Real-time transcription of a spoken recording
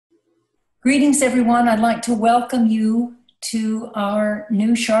Greetings, everyone. I'd like to welcome you to our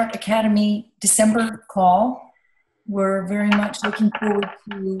new Chartres Academy December call. We're very much looking forward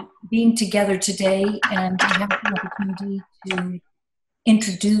to being together today and to have the opportunity to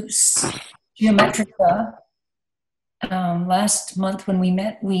introduce Geometrica. Last month when we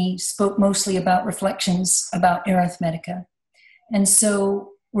met, we spoke mostly about reflections about Arithmetica. And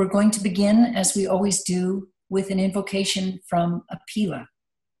so we're going to begin, as we always do, with an invocation from Apila.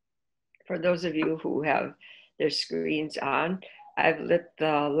 For those of you who have their screens on, I've lit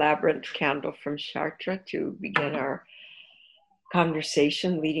the labyrinth candle from Chartres to begin our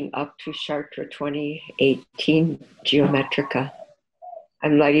conversation leading up to Chartres 2018 Geometrica.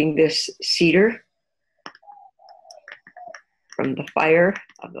 I'm lighting this cedar from the fire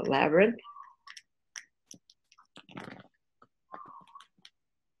of the labyrinth.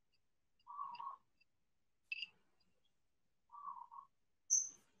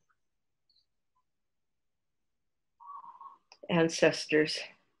 Ancestors,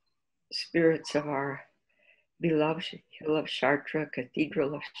 spirits of our beloved Hill of Chartres,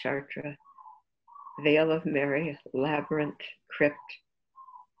 Cathedral of Chartres, Vale of Mary, Labyrinth, Crypt.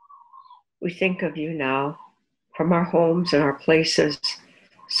 We think of you now from our homes and our places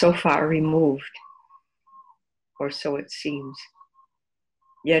so far removed, or so it seems.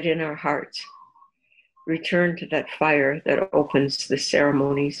 Yet in our hearts, return to that fire that opens the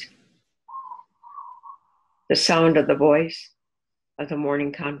ceremonies, the sound of the voice, of the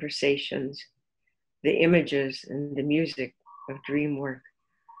morning conversations, the images and the music of dream work,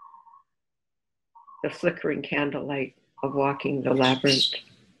 the flickering candlelight of walking the labyrinth,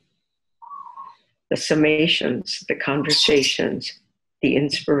 the summations, the conversations, the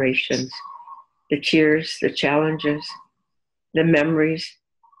inspirations, the tears, the challenges, the memories,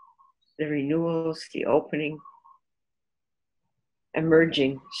 the renewals, the opening,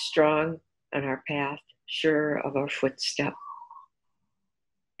 emerging strong on our path, sure of our footstep.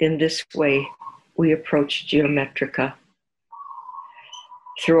 In this way, we approach Geometrica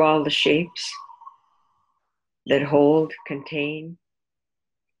through all the shapes that hold, contain,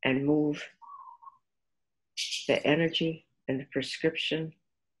 and move the energy and the prescription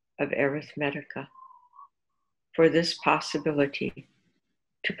of Arithmetica. For this possibility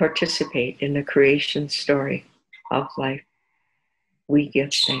to participate in the creation story of life, we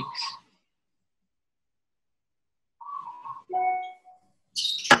give thanks.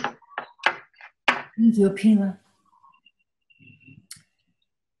 Thank you, Apila.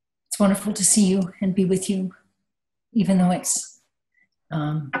 It's wonderful to see you and be with you, even though it's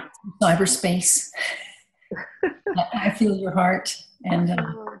cyberspace. I feel your heart, and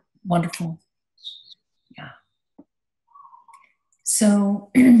wonderful. Yeah. So,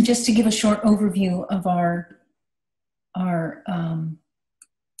 just to give a short overview of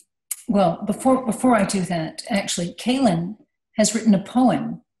well, before I do that, actually, Kaylin has written a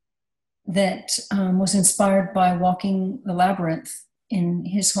poem that was inspired by walking the labyrinth in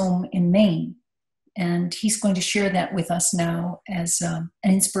his home in Maine. And he's going to share that with us now as an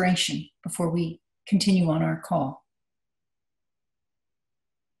inspiration before we continue on our call.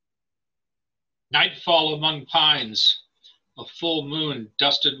 Nightfall among pines, a full moon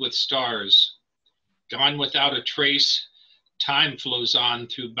dusted with stars. Gone without a trace, time flows on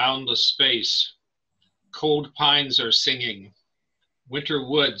through boundless space. Cold pines are singing. Winter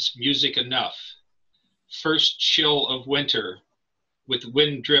woods, music enough. First chill of winter, with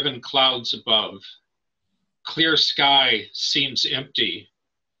wind-driven clouds above. Clear sky seems empty,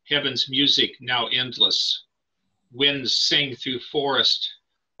 heaven's music now endless. Winds sing through forest,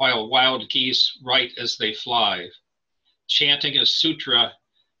 while wild geese write as they fly. Chanting a sutra,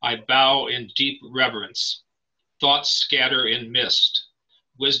 I bow in deep reverence. Thoughts scatter in mist.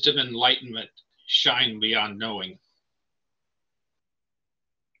 Wisdom and enlightenment shine beyond knowing.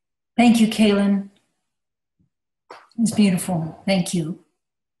 Thank you, Kaylin. It's beautiful. Thank you.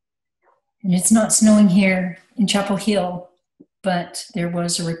 And it's not snowing here in Chapel Hill, but there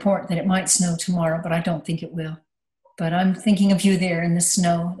was a report that it might snow tomorrow, but I don't think it will. But I'm thinking of you there in the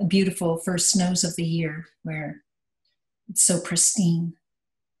snow, the beautiful first snows of the year where it's so pristine.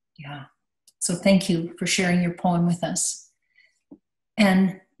 Yeah. So thank you for sharing your poem with us.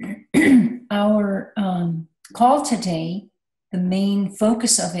 And our call today, the main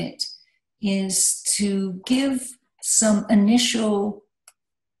focus of it is to give some initial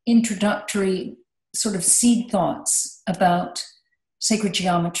introductory sort of seed thoughts about sacred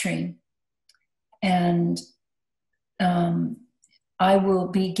geometry. And I will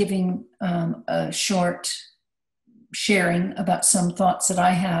be giving a short sharing about some thoughts that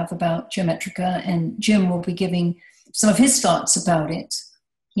I have about Geometrica, and Jim will be giving some of his thoughts about it.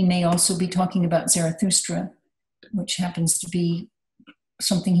 He may also be talking about Zarathustra, which happens to be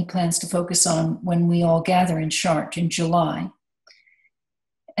something he plans to focus on when we all gather in Chartres in July.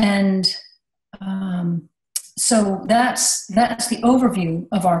 And so that's the overview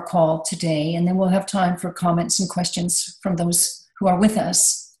of our call today, and then we'll have time for comments and questions from those who are with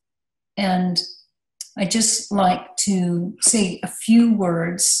us. And I'd just like to say a few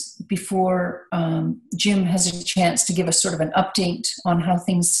words before Jim has a chance to give us sort of an update on how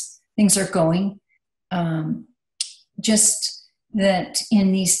things are going. Just that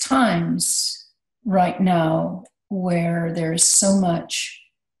in these times right now where there's so much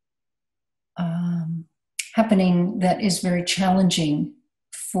happening that is very challenging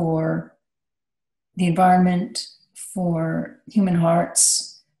for the environment, for human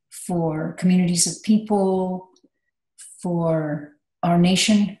hearts, for communities of people, for our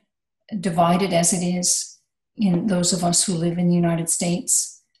nation, divided as it is, in those of us who live in the United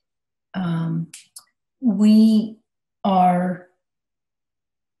States. We are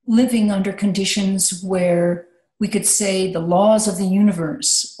living under conditions where we could say the laws of the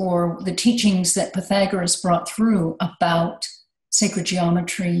universe or the teachings that Pythagoras brought through about sacred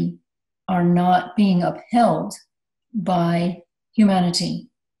geometry are not being upheld by humanity.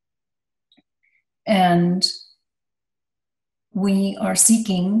 And we are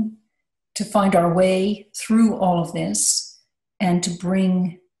seeking to find our way through all of this and to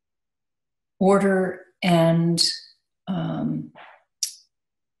bring order and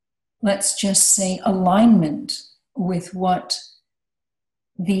let's just say alignment with what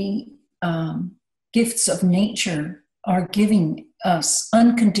the gifts of nature are giving us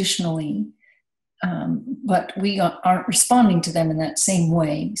unconditionally, but we aren't responding to them in that same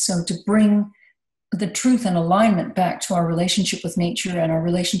way. So to bring the truth and alignment back to our relationship with nature and our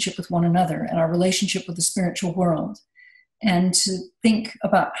relationship with one another and our relationship with the spiritual world, and to think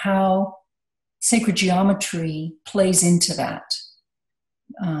about how sacred geometry plays into that.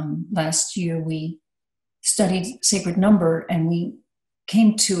 Last year we studied sacred number and we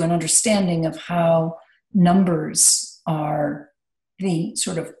came to an understanding of how numbers are the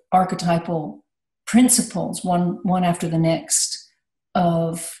sort of archetypal principles, one after the next,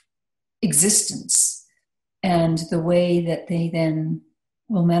 of existence, and the way that they then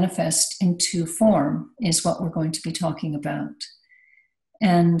will manifest into form is what we're going to be talking about.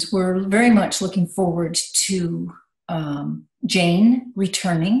 And we're very much looking forward to Jane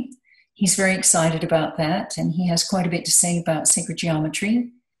returning. He's very excited about that, and he has quite a bit to say about sacred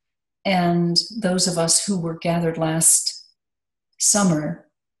geometry. And those of us who were gathered last summer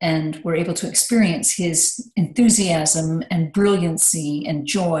and were able to experience his enthusiasm and brilliancy and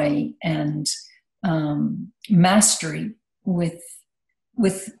joy and mastery with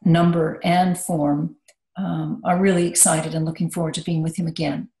number and form are really excited and looking forward to being with him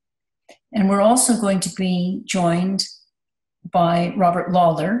again. And we're also going to be joined by Robert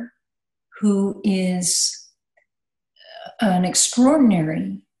Lawler, who is an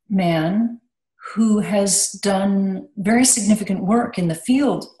extraordinary man who has done very significant work in the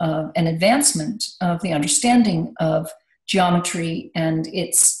field of an advancement of the understanding of geometry and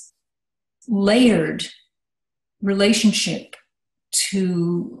its layered relationship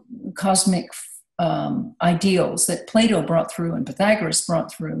to cosmic ideals that Plato brought through and Pythagoras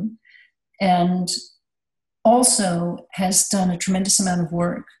brought through, and also has done a tremendous amount of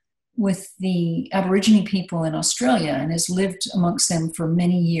work with the Aborigine people in Australia and has lived amongst them for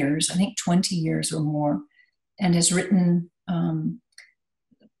many years, I think 20 years or more, and has written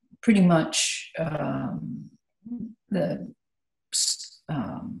pretty much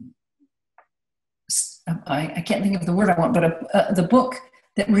I can't think of the word I want, but the book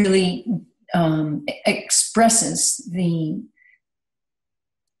that really expresses the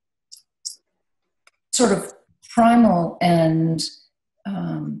sort of primal and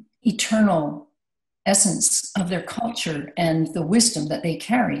eternal essence of their culture and the wisdom that they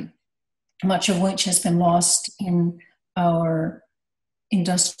carry, much of which has been lost in our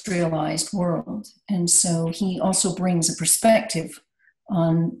industrialized world. And so he also brings a perspective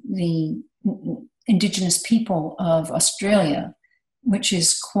on the indigenous people of Australia, which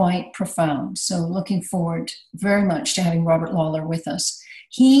is quite profound. So looking forward very much to having Robert Lawler with us.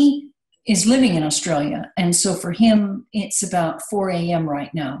 He is living in Australia, and so for him, it's about 4 a.m.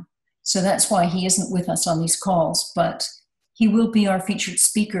 right now. So that's why he isn't with us on these calls, but he will be our featured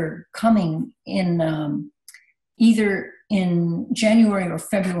speaker coming in either in January or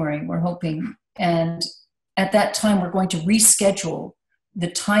February, we're hoping. And at that time, we're going to reschedule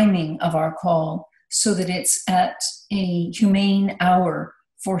the timing of our call so that it's at a humane hour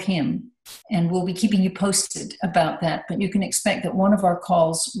for him. And we'll be keeping you posted about that. But you can expect that one of our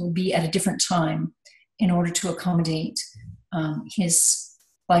calls will be at a different time in order to accommodate his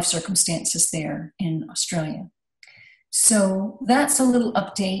life circumstances there in Australia. So that's a little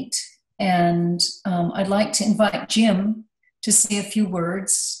update. And I'd like to invite Jim to say a few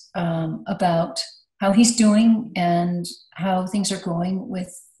words about how he's doing and how things are going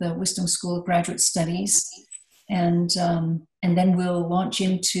with the Wisdom School of Graduate Studies. And then we'll launch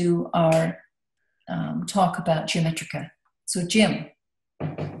into our talk about Geometrica. So Jim.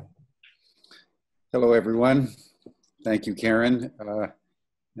 Hello, everyone. Thank you, Karen.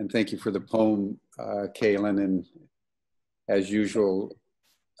 And thank you for the poem, Kaylin. And as usual,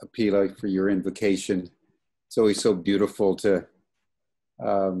 Apila, for your invocation. It's always so beautiful to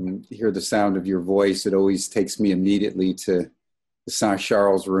hear the sound of your voice. It always takes me immediately to the Saint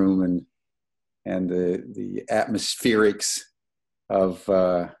Charles room and the atmospherics of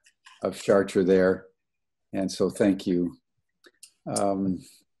Chartres there. And so thank you.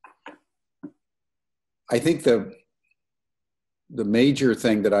 I think the major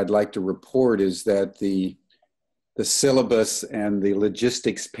thing that I'd like to report is that the syllabus and the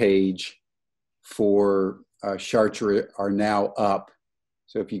logistics page for Chartres are now up.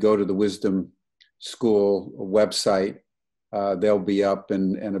 So if you go to the Wisdom School website, they'll be up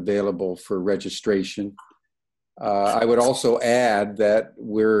and available for registration. I would also add that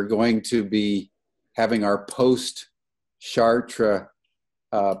we're going to be having our post-Chartres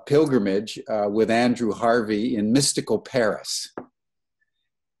pilgrimage with Andrew Harvey in mystical Paris.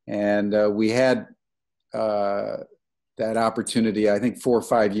 And we had that opportunity, I think 4 or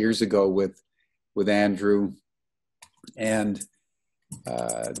 5 years ago with Andrew. And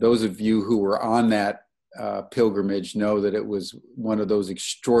those of you who were on that pilgrimage know that it was one of those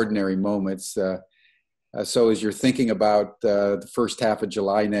extraordinary moments. So as you're thinking about the first half of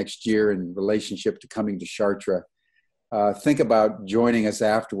July next year in relationship to coming to Chartres, think about joining us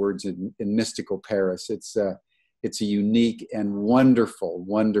afterwards in mystical Paris. It's a unique and wonderful,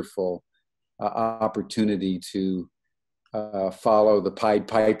 wonderful opportunity to follow the Pied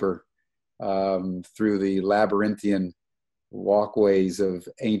Piper through the labyrinthian walkways of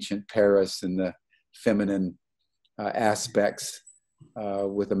ancient Paris and the feminine aspects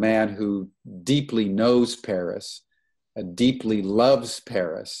with a man who deeply knows Paris, deeply loves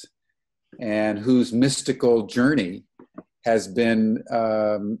Paris, and whose mystical journey has been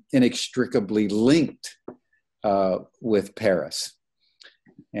inextricably linked with Paris.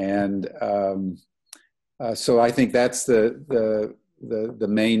 And so I think that's the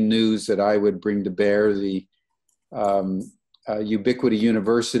main news that I would bring to bear. The Ubiquity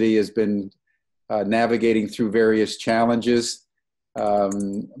University has been navigating through various challenges,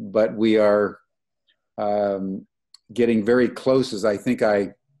 but we are getting very close, as I think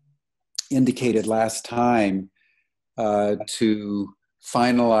I indicated last time, to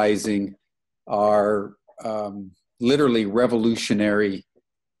finalizing our literally revolutionary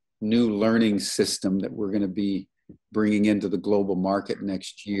new learning system that we're going to be bringing into the global market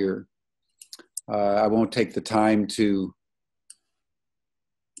next year. I won't take the time to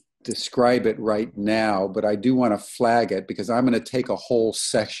describe it right now, but I do want to flag it because I'm going to take a whole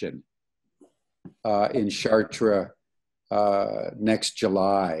session in Chartres next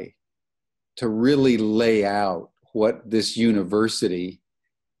July to really lay out what this university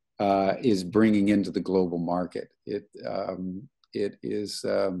is bringing into the global market. It's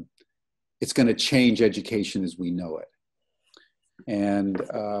going to change education as we know it. And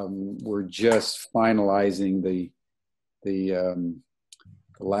we're just finalizing the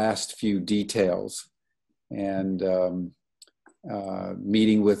last few details and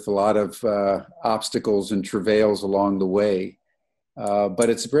meeting with a lot of obstacles and travails along the way. But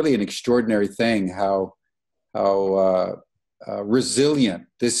it's really an extraordinary thing how resilient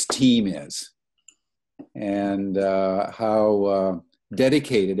this team is and how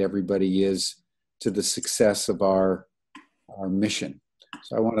dedicated everybody is to the success of our mission.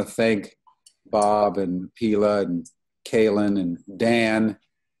 So I want to thank Bob and Pila and Kaylin and Dan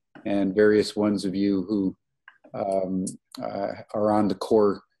and various ones of you who are on the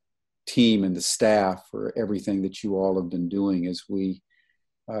core team and the staff for everything that you all have been doing as we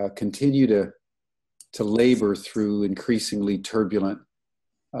continue to labor through increasingly turbulent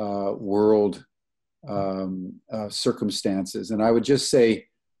world circumstances. And I would just say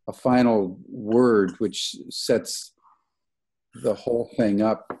a final word which sets the whole thing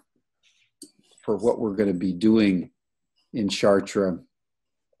up for what we're going to be doing in Chartres.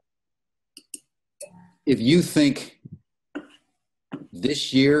 If you think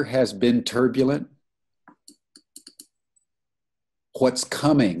this year has been turbulent, what's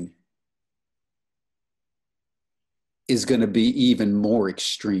coming is going to be even more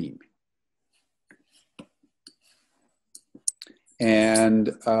extreme.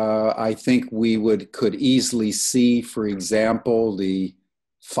 And I think we could easily see, for example, the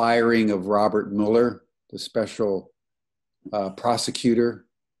firing of Robert Mueller, the special prosecutor.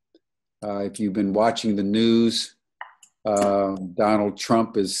 If you've been watching the news, Donald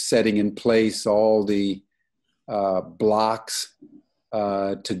Trump is setting in place all the blocks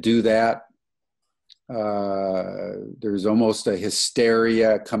to do that. There's almost a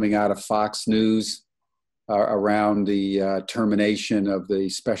hysteria coming out of Fox News around the termination of the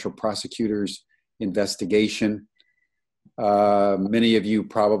special prosecutor's investigation. Many of you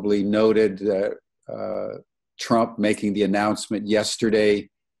probably noted that Trump making the announcement yesterday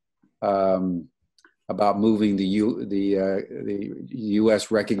about moving the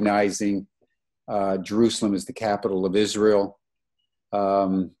U.S. recognizing Jerusalem as the capital of Israel.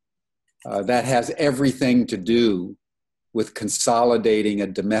 That has everything to do with consolidating a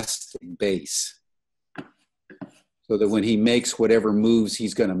domestic base, so that when he makes whatever moves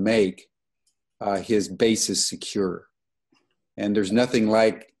he's going to make, his base is secure. And there's nothing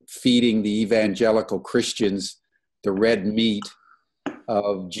like feeding the evangelical Christians the red meat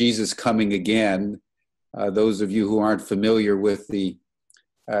of Jesus coming again. Those of you who aren't familiar with the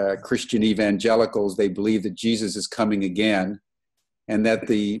Christian evangelicals, they believe that Jesus is coming again, and that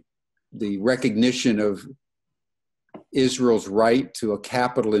the recognition of Israel's right to a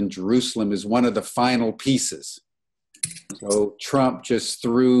capital in Jerusalem is one of the final pieces. So Trump just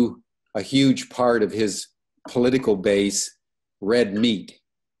threw a huge part of his political base red meat.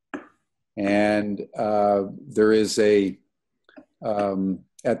 And there is at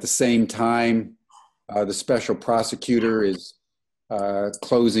the same time, the special prosecutor is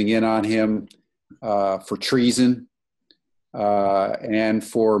closing in on him for treason and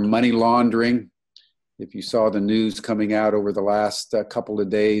for money laundering. If you saw the news coming out over the last couple of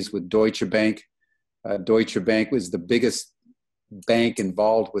days with Deutsche Bank, Deutsche Bank was the biggest bank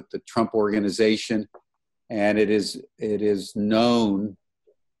involved with the Trump organization, and it is known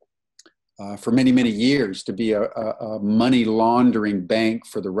for many, many years to be a money laundering bank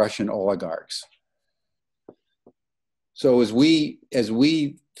for the Russian oligarchs. So as we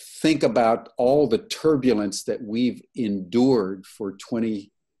think about all the turbulence that we've endured for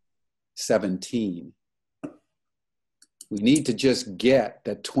 2017, we need to just get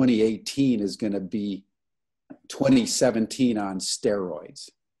that 2018 is going to be 2017 on steroids.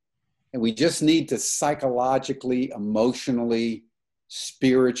 And we just need to psychologically, emotionally,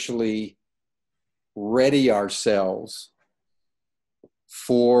 spiritually ready ourselves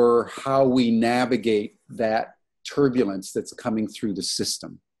for how we navigate that turbulence that's coming through the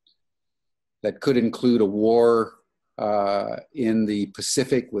system. That could include a war in the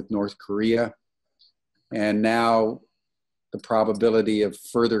Pacific with North Korea, and now the probability of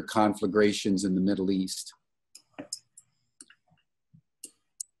further conflagrations in the Middle East.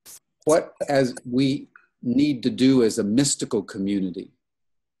 What as we need to do as a mystical community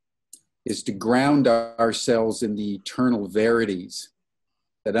is to ground ourselves in the eternal verities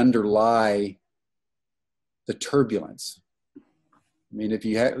that underlie the turbulence. I mean, if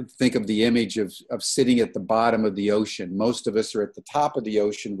you think of the image of sitting at the bottom of the ocean, most of us are at the top of the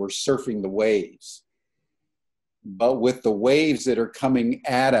ocean, we're surfing the waves. But with the waves that are coming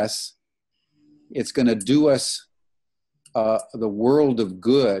at us, it's going to do us the world of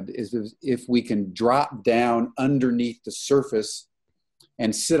good is if we can drop down underneath the surface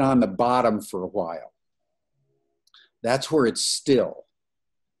and sit on the bottom for a while. That's where it's still.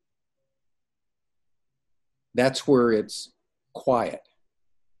 That's where it's quiet.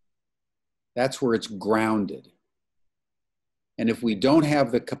 That's where it's grounded. And if we don't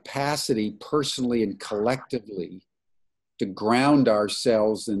have the capacity personally and collectively to ground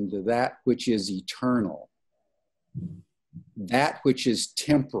ourselves into that which is eternal, that which is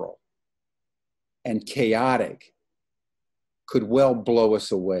temporal and chaotic could well blow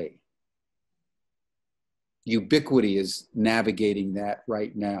us away. Ubiquity is navigating that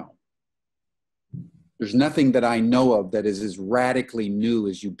right now. There's nothing that I know of that is as radically new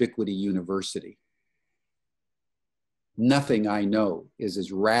as Ubiquity University. Nothing I know is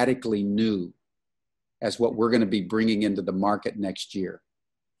as radically new as what we're going to be bringing into the market next year.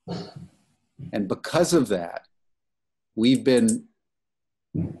 And because of that, we've been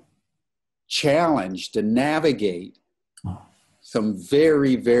challenged to navigate some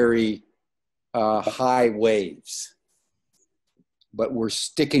very, very high waves. But we're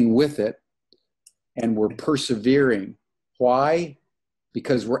sticking with it and we're persevering. Why?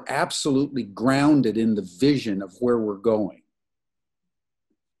 Because we're absolutely grounded in the vision of where we're going.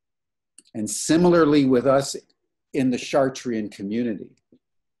 And similarly with us in the Chartrian community.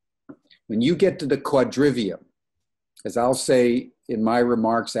 When you get to the quadrivium, as I'll say in my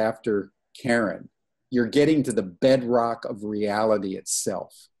remarks after Karen, you're getting to the bedrock of reality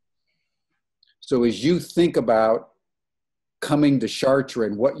itself. So as you think about coming to Chartres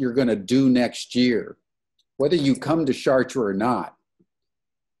and what you're going to do next year, whether you come to Chartres or not,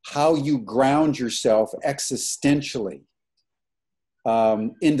 how you ground yourself existentially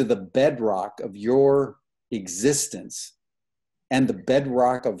into the bedrock of your existence and the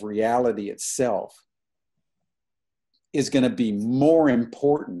bedrock of reality itself is going to be more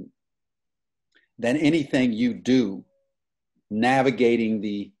important than anything you do navigating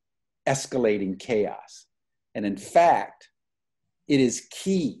the escalating chaos. And in fact, it is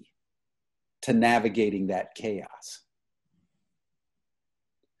key to navigating that chaos.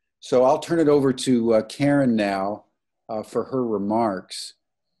 So I'll turn it over to Karen now for her remarks.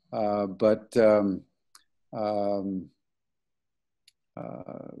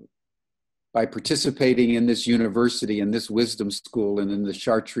 By participating in this university, in this wisdom school, and in the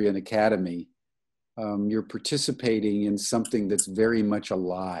Chartrian Academy, you're participating in something that's very much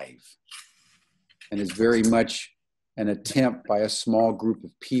alive and is very much an attempt by a small group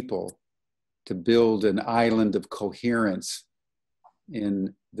of people to build an island of coherence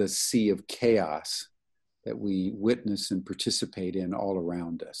in the sea of chaos that we witness and participate in all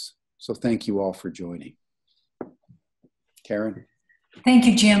around us. So thank you all for joining. Karen? Thank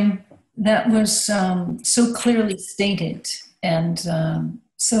you, Jim. That was so clearly stated and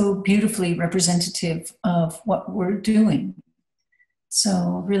so beautifully representative of what we're doing.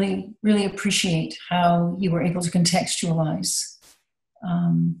 So really, really appreciate how you were able to contextualize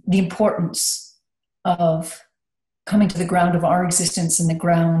the importance of coming to the ground of our existence and the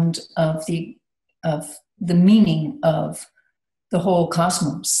ground of the meaning of the whole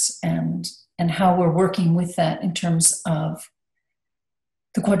cosmos and how we're working with that in terms of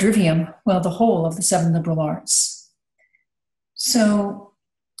the quadrivium, well, the whole of the 7 liberal arts. So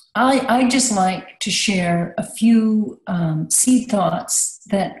I'd just like to share a few seed thoughts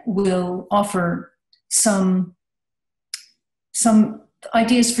that will offer some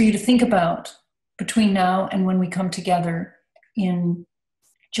ideas for you to think about between now and when we come together in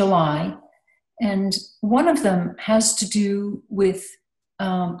July. And one of them has to do with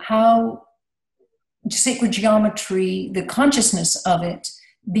how sacred geometry, the consciousness of it,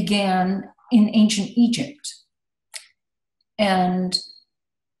 began in ancient Egypt. And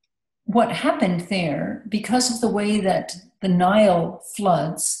what happened there, because of the way that the Nile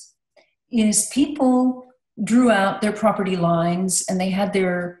floods, is people drew out their property lines and they had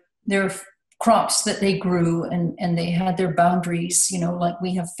their crops that they grew and they had their boundaries, you know, like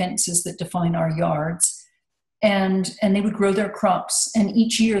we have fences that define our yards. And they would grow their crops, and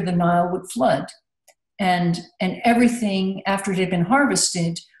each year the Nile would flood. And everything after it had been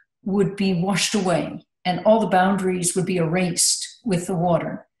harvested would be washed away, and all the boundaries would be erased with the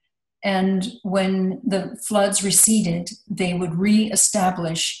water. And when the floods receded, they would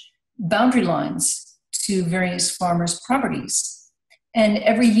re-establish boundary lines to various farmers' properties. And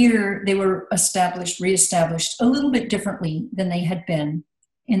every year they were re-established a little bit differently than they had been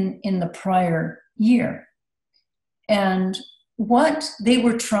in the prior year. And what they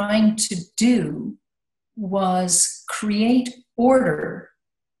were trying to do was create order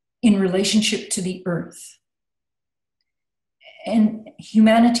in relationship to the earth and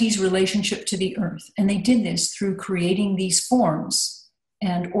humanity's relationship to the earth. And they did this through creating these forms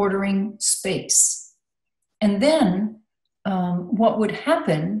and ordering space. And then what would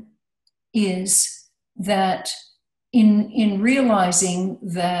happen is that in realizing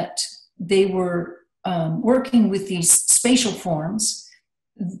that they were working with these spatial forms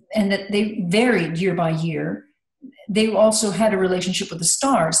and that they varied year by year, they also had a relationship with the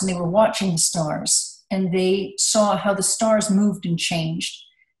stars, and they were watching the stars, and they saw how the stars moved and changed.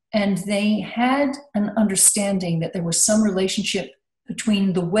 And they had an understanding that there was some relationship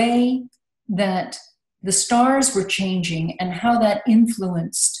between the way that the stars were changing and how that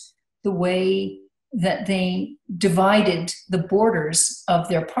influenced the way that they divided the borders of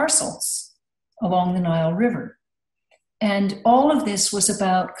their parcels along the Nile River. And all of this was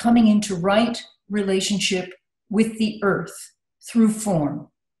about coming into right relationship with the earth through form.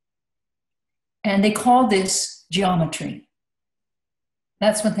 And they called this geometry.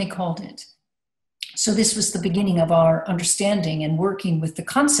 That's what they called it. So this was the beginning of our understanding and working with the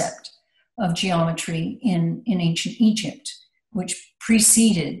concept of geometry in ancient Egypt, which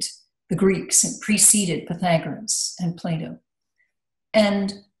preceded the Greeks and preceded Pythagoras and Plato.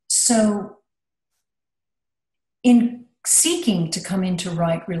 And so in seeking to come into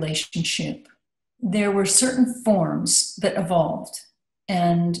right relationship there were certain forms that evolved,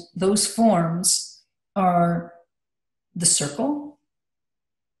 and those forms are the circle,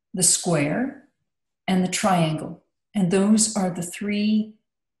 the square, and the triangle. And those are the three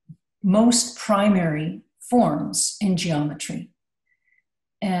most primary forms in geometry.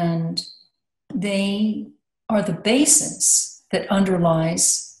 And they are the basis that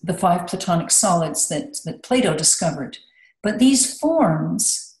underlies the 5 Platonic solids that Plato discovered. But these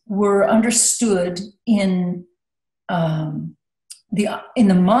forms were understood in the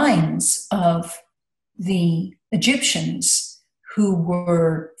minds of the Egyptians who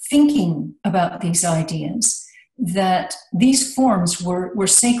were thinking about these ideas, that these forms were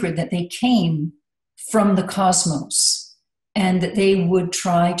sacred, that they came from the cosmos, and that they would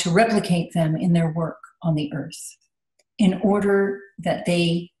try to replicate them in their work on the earth in order that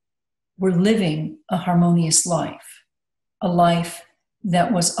they were living a harmonious life, a life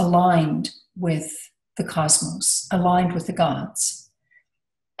that was aligned with the cosmos, aligned with the gods.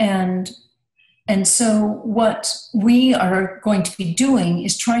 And so what we are going to be doing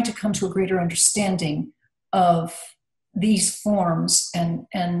is trying to come to a greater understanding of these forms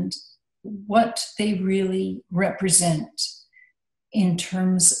and what they really represent in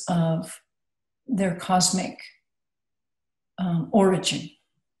terms of their cosmic origin.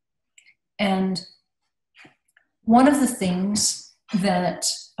 And one of the things that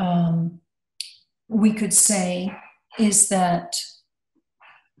we could say is that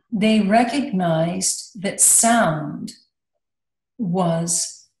they recognized that sound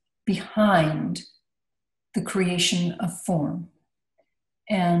was behind the creation of form.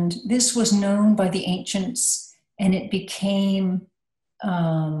 And this was known by the ancients, and it became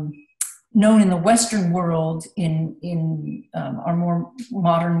known in the Western world, in our more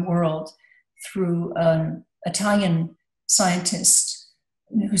modern world, through an Italian scientist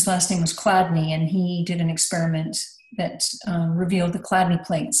whose last name was Chladni, and he did an experiment that revealed the Chladni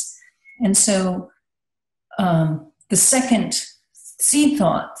plates. And so the second seed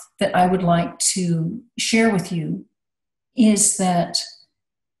thought that I would like to share with you is that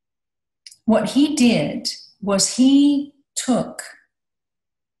what he did was he took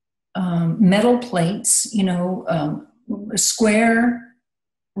metal plates, square,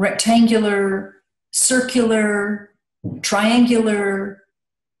 rectangular, circular, triangular,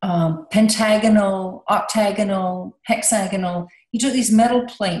 pentagonal, octagonal, hexagonal. He took these metal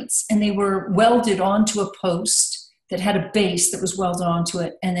plates and they were welded onto a post that had a base that was welded onto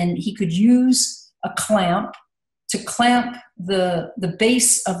it. And then he could use a clamp to clamp the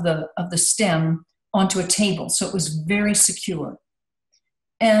base of the stem onto a table. So it was very secure.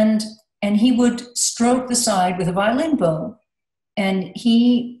 And he would stroke the side with a violin bow. And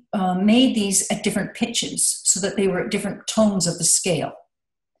he made these at different pitches so that they were at different tones of the scale.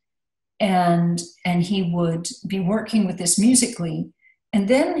 And he would be working with this musically. And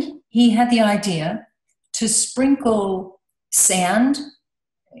then he had the idea to sprinkle sand.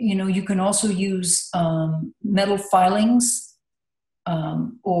 You can also use metal filings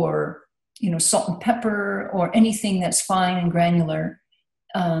or, salt and pepper or anything that's fine and granular.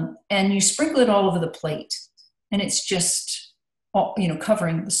 And you sprinkle it all over the plate. And it's just,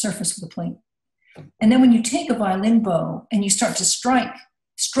 covering the surface of the plate. And then when you take a violin bow and you start to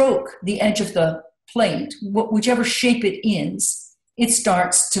stroke the edge of the plate, whichever shape it is, it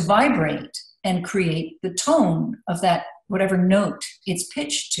starts to vibrate and create the tone of that, whatever note it's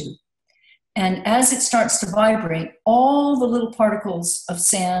pitched to. And as it starts to vibrate, all the little particles of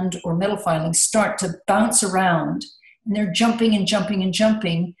sand or metal filings start to bounce around, and they're jumping and jumping and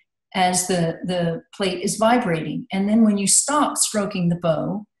jumping as the plate is vibrating. And then when you stop stroking the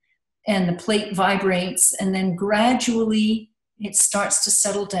bow and the plate vibrates, and then gradually it starts to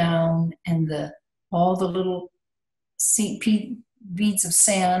settle down, and all the little beads of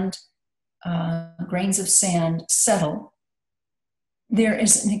sand, grains of sand settle, there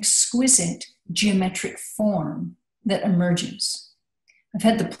is an exquisite geometric form that emerges. I've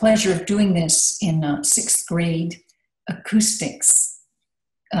had the pleasure of doing this in 6th grade acoustics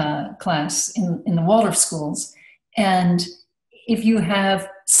class in the Waldorf schools. And if you have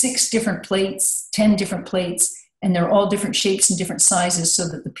 6 different plates, 10 different plates, and they're all different shapes and different sizes so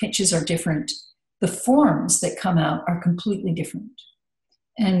that the pitches are different, the forms that come out are completely different.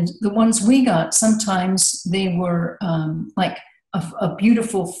 And the ones we got, sometimes they were like a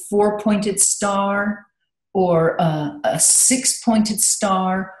beautiful 4-pointed star, or a 6-pointed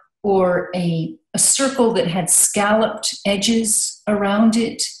star, or a circle that had scalloped edges around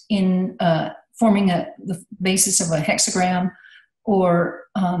it in forming the basis of a hexagram, or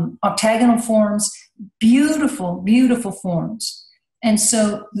octagonal forms, beautiful, beautiful forms. And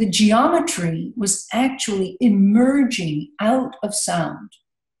so the geometry was actually emerging out of sound.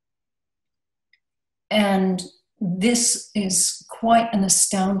 And this is quite an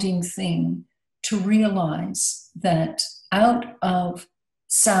astounding thing to realize, that out of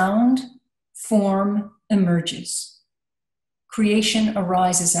sound, form emerges. Creation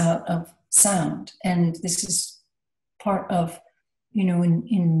arises out of sound. And this is part of,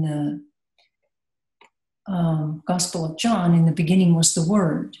 in the Gospel of John, in the beginning was the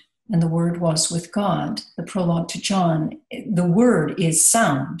Word, and the Word was with God. The prologue to John, the Word is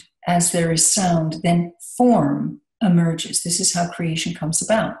sound. As there is sound, then form emerges. This is how creation comes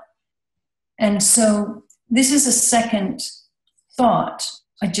about. And so this is a second thought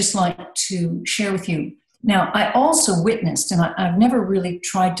I'd just like to share with you. Now, I also witnessed, and I've never really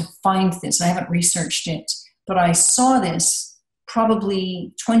tried to find this, I haven't researched it, but I saw this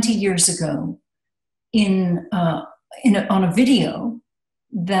probably 20 years ago on a video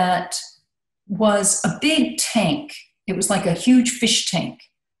that was a big tank. It was like a huge fish tank,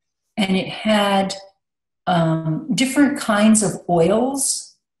 and it had different kinds of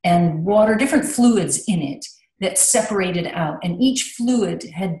oils and water, different fluids in it that separated out, and each fluid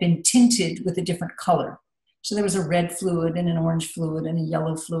had been tinted with a different color. So there was a red fluid and an orange fluid and a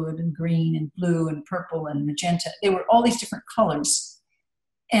yellow fluid and green and blue and purple and magenta. There were all these different colors.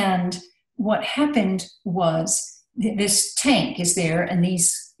 And what happened was this tank is there, and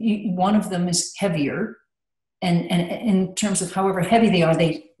one of them is heavier. And in terms of however heavy they are,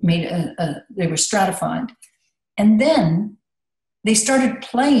 they were stratified. And then they started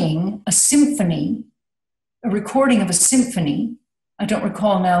playing a symphony, a recording of a symphony. I don't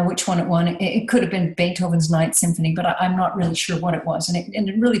recall now which one it was. It could have been Beethoven's Ninth Symphony, but I'm not really sure what it was. And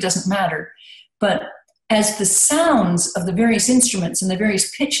it really doesn't matter. But as the sounds of the various instruments and the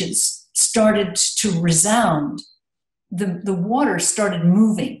various pitches started to resound, the water started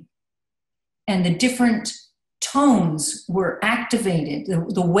moving, and the different tones were activated.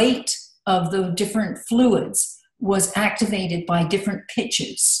 The weight of the different fluids was activated by different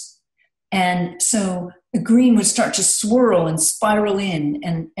pitches. And so the green would start to swirl and spiral in,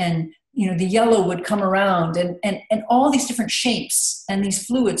 and the yellow would come around, and all these different shapes and these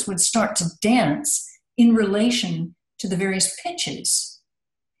fluids would start to dance in relation to the various pitches.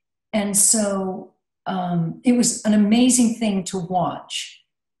 And so it was an amazing thing to watch.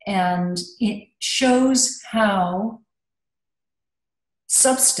 And it shows how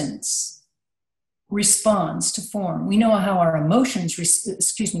substance responds to form. We know how our emotions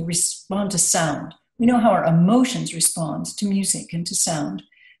respond to sound. We know how our emotions respond to music and to sound.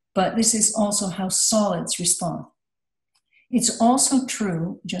 But this is also how solids respond. It's also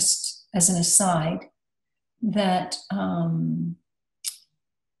true, just as an aside, that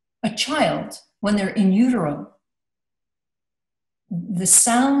a child, when they're in utero, the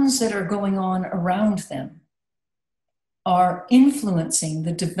sounds that are going on around them are influencing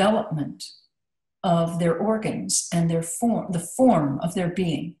the development of their organs and their form, the form of their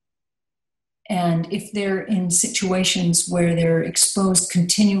being. And if they're in situations where they're exposed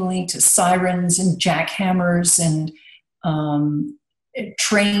continually to sirens and jackhammers and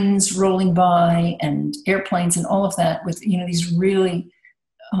trains rolling by and airplanes and all of that with these really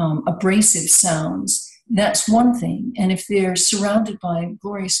abrasive sounds, that's one thing. And if they're surrounded by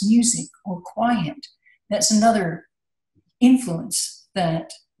glorious music or quiet, that's another influence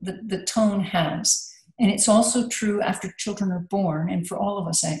that the tone has. And it's also true after children are born, and for all of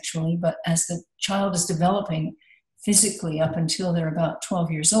us actually, but as the child is developing physically up until they're about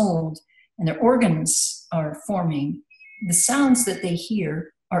 12 years old and their organs are forming, the sounds that they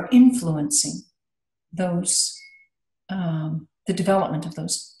hear are influencing those, the development of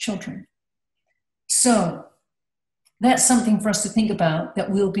those children. So that's something for us to think about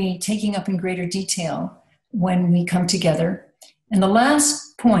that we'll be taking up in greater detail when we come together. And the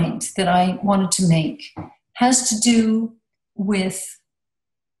last point that I wanted to make has to do with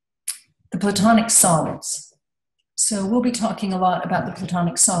the Platonic solids. So we'll be talking a lot about the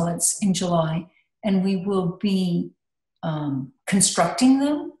Platonic solids in July, and we will be constructing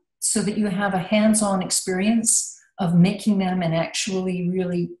them so that you have a hands-on experience of making them and actually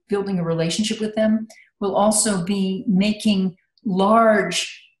really building a relationship with them. We'll also be making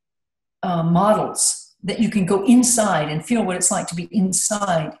large models that you can go inside and feel what it's like to be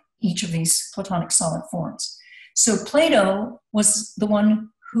inside each of these Platonic solid forms. So Plato was the one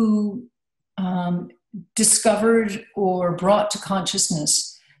who discovered or brought to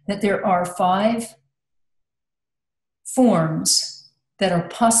consciousness that there are 5 forms that are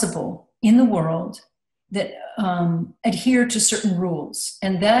possible in the world that adhere to certain rules.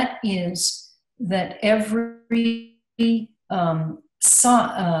 And that is that every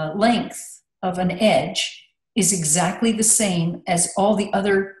length of an edge is exactly the same as all the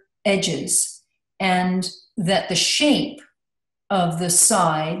other edges, and that the shape of the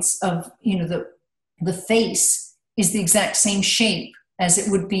sides of, the face is the exact same shape as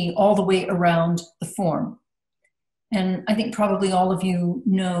it would be all the way around the form. And I think probably all of you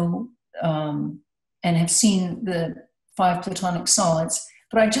know and have seen the 5 Platonic solids,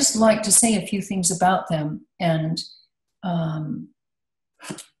 but I'd just like to say a few things about them and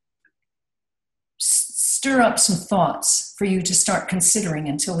stir up some thoughts for you to start considering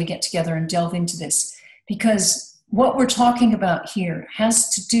until we get together and delve into this. Because what we're talking about here has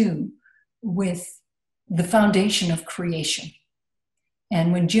to do with the foundation of creation.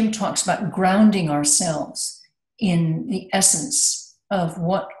 And when Jim talks about grounding ourselves in the essence of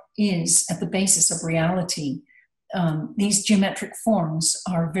what is at the basis of reality, these geometric forms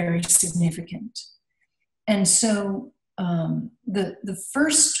are very significant. And so the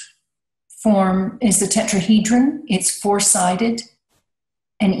first form is the tetrahedron. It's 4-sided,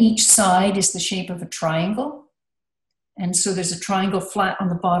 and each side is the shape of a triangle. And so there's a triangle flat on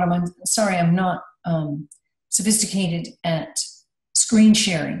the bottom. I'm sorry, I'm not sophisticated at screen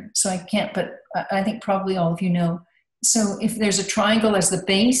sharing, so I can't, but I think probably all of you know. So if there's a triangle as the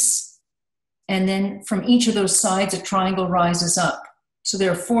base, and then from each of those sides, a triangle rises up. So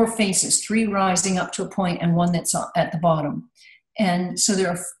there are 4 faces, 3 rising up to a point and 1 that's at the bottom. And so there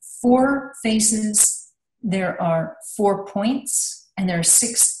are 4 faces, there are 4 points, and there are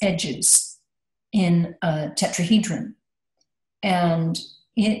 6 edges in a tetrahedron. And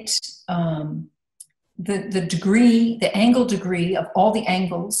it, the degree, the angle degree of all the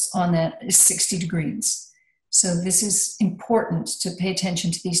angles on that is 60 degrees. So this is important to pay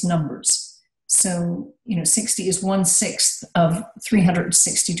attention to these numbers. So, 60 is 1/6 of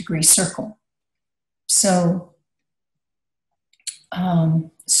 360 degree circle. So,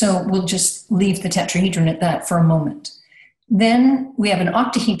 so we'll just leave the tetrahedron at that for a moment. Then we have an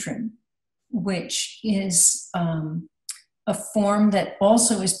octahedron, which is a form that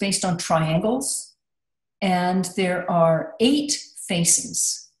also is based on triangles. And there are 8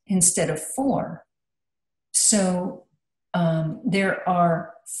 faces instead of 4. So there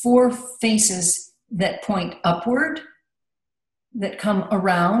are 4 faces that point upward, that come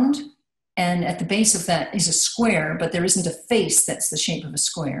around, and at the base of that is a square, but there isn't a face that's the shape of a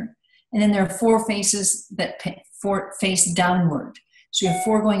square. And then there are 4 faces that face downward. So you have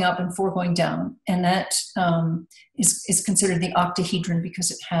 4 going up and 4 going down. And that is considered the octahedron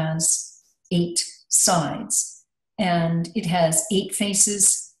because it has 8 sides. And it has 8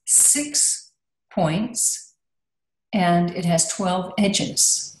 faces, 6 points, and it has 12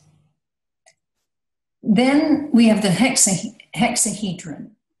 edges. Then we have the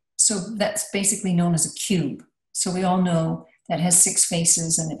hexahedron. So that's basically known as a cube. So we all know that has 6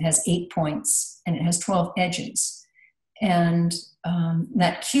 faces and it has 8 points and it has 12 edges. And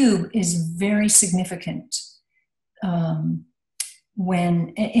that cube is very significant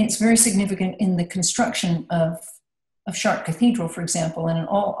when it's very significant in the construction of Chartres Cathedral, for example, and in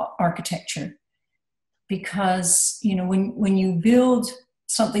all architecture. Because, when you build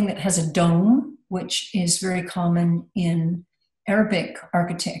something that has a dome, which is very common in Arabic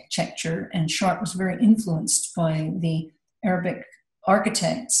architecture, and Chartres was very influenced by the Arabic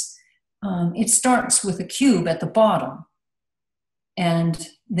architects, it starts with a cube at the bottom. And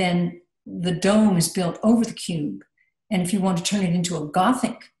then the dome is built over the cube. And if you want to turn it into a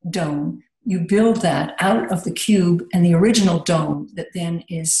Gothic dome, you build that out of the cube and the original dome that then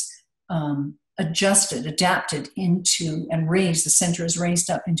is adjusted, adapted into, and raised. The center is raised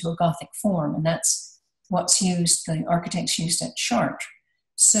up into a Gothic form. And that's what's used, the architects used at Chartres.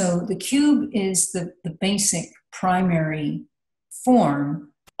 So the cube is the basic primary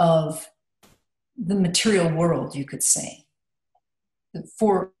form of the material world, you could say.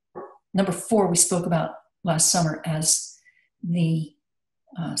 Number 4 we spoke about last summer as the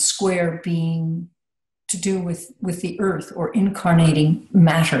square being to do with the earth, or incarnating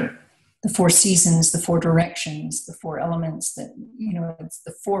matter. The 4 seasons, the 4 directions, the 4 elements, that, it's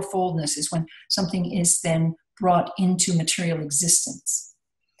the fourfoldness is when something is then brought into material existence.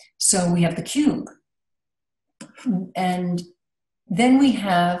 So we have the cube. And then we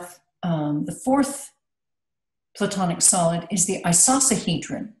have the 4th Platonic solid is the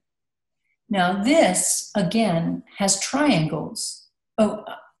isosahedron. Now this, again, has triangles. Oh,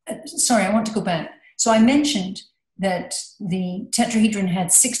 sorry, I want to go back. So I mentioned that the tetrahedron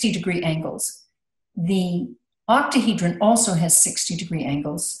had 60 degree angles. The octahedron also has 60 degree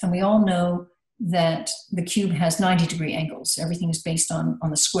angles, and we all know that the cube has 90 degree angles. Everything is based on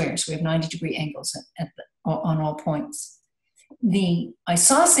the square, so we have 90 degree angles on all points. the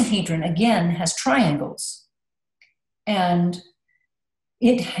icosahedron, again, has triangles. And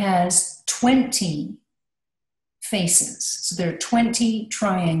it has 20 faces. So there are 20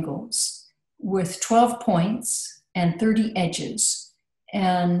 triangles with 12 points and 30 edges.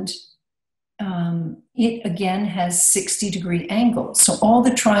 And it, again, has 60-degree angles. So all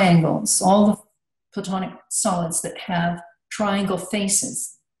the triangles, all the Platonic solids that have triangle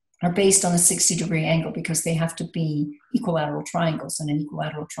faces are based on a 60-degree angle because they have to be equilateral triangles, and an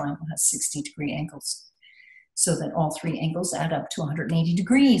equilateral triangle has 60-degree angles. So that all three angles add up to 180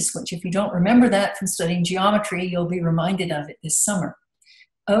 degrees, which if you don't remember that from studying geometry, you'll be reminded of it this summer.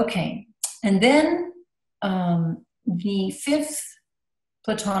 Okay, and then the fifth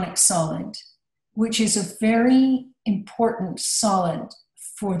Platonic solid, which is a very important solid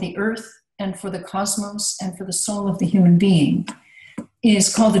for the earth and for the cosmos and for the soul of the human being,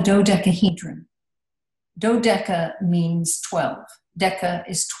 is called the dodecahedron. Dodeca means 12. Deca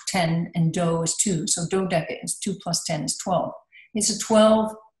is 10 and do is 2. So dodeca is 2 plus 10 is 12. It's a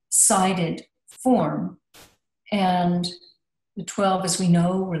 12-sided form. And the 12, as we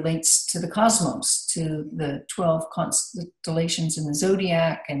know, relates to the cosmos, to the 12 constellations in the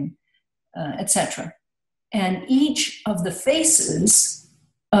zodiac, and etc. And each of the faces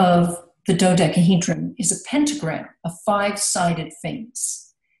of the dodecahedron is a pentagram, a 5-sided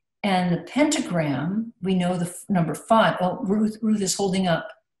face. And the pentagram, we know the number 5. Oh, Ruth is holding up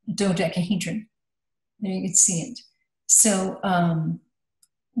the dodecahedron. There you can see it. So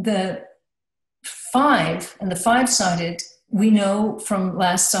the 5 and the 5-sided, we know from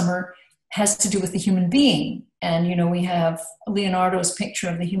last summer, has to do with the human being. And, you know, we have Leonardo's picture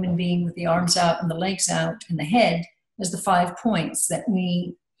of the human being with the arms out and the legs out and the head as the 5 points that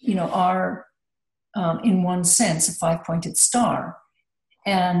we, you know, are, in one sense, a 5-pointed star.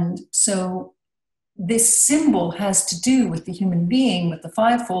 And so this symbol has to do with the human being, with the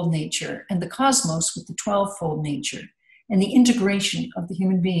 5-fold nature, and the cosmos with the 12-fold nature, and the integration of the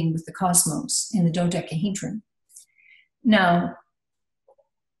human being with the cosmos in the dodecahedron. Now,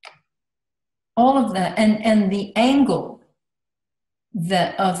 all of that, and the angle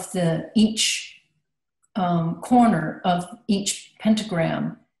that of each corner of each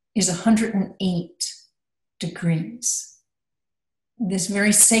pentagram is 108 degrees. This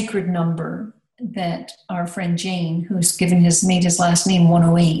very sacred number that our friend Jane, who's made his last name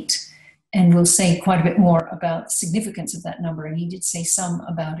 108, and will say quite a bit more about the significance of that number, and he did say some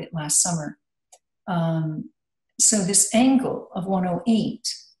about it last summer. So this angle of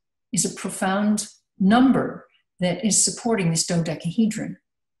 108 is a profound number that is supporting this dodecahedron.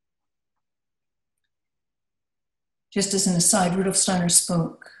 Just as an aside, Rudolf Steiner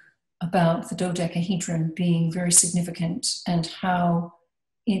spoke about the dodecahedron being very significant and how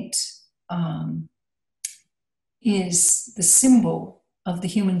it is the symbol of the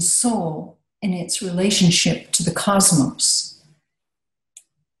human soul in its relationship to the cosmos.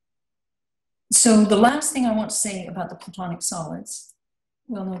 So the last thing I want to say about the Platonic solids,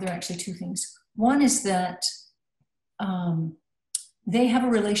 well, no, there are actually two things. One is that they have a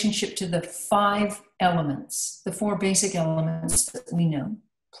relationship to the 5 elements, the 4 basic elements that we know,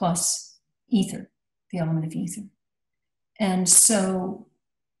 plus ether, the element of ether. And so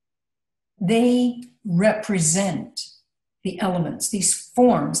they represent the elements, these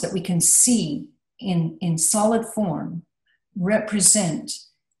forms that we can see in solid form, represent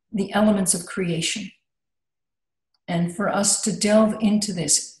the elements of creation. And for us to delve into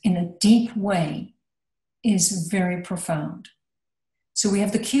this in a deep way is very profound. So we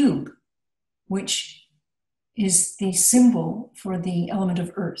have the cube, which is the symbol for the element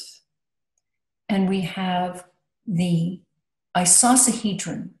of earth. And we have the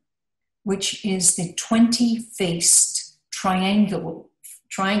icosahedron, which is the 20-faced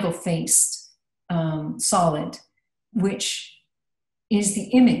triangle-faced solid, which is the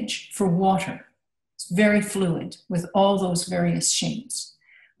image for water. It's very fluid with all those various shapes.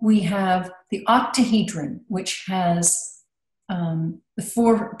 We have the octahedron, which has the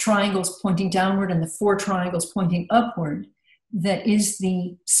 4 triangles pointing downward and the 4 triangles pointing upward. That is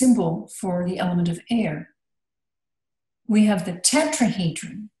the symbol for the element of air. We have the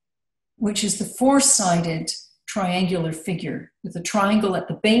tetrahedron, which is the 4-sided triangular figure with a triangle at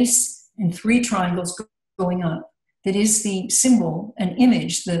the base and 3 triangles going up. That is the symbol, an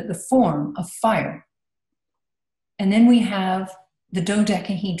image, the form of fire. And then we have the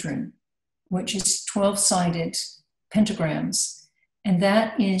dodecahedron, which is 12-sided pentagrams. And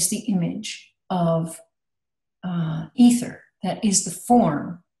that is the image of ether. That is the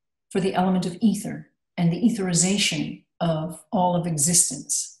form for the element of ether and the etherization of all of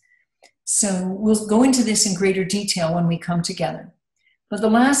existence. So we'll go into this in greater detail when we come together. But the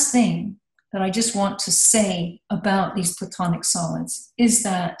last thing that I just want to say about these Platonic solids is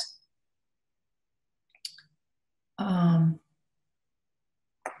that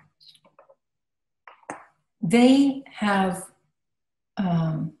they have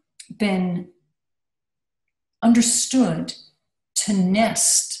been understood to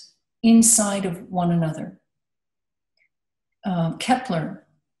nest inside of one another. Kepler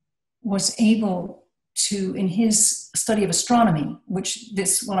was able to, in his study of astronomy, which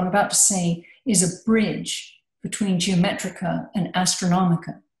what I'm about to say is a bridge between Geometrica and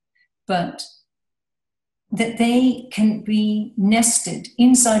Astronomica, but that they can be nested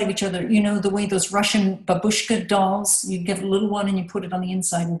inside of each other. You know, the way those Russian babushka dolls, you get a little one and you put it on the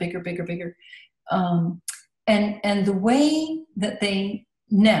inside and bigger, bigger, bigger. And the way that they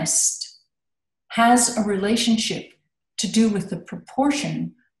nest has a relationship to do with the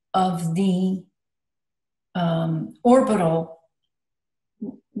proportion of the orbital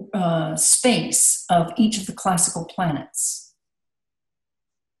space of each of the classical planets.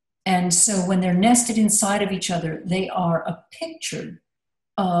 And so when they're nested inside of each other, they are a picture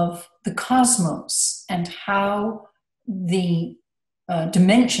of the cosmos and how the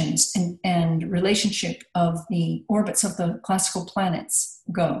dimensions and relationship of the orbits of the classical planets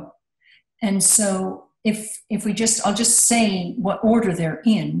go. And so I'll just say what order they're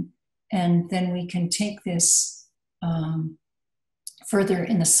in, and then we can take this further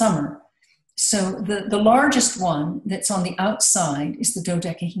in the summer. So the largest one that's on the outside is the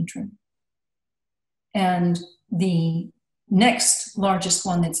dodecahedron. And the next largest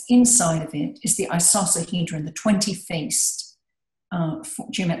one that's inside of it is the isosahedron, the 20-faced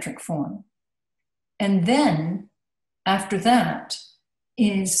geometric form. And then after that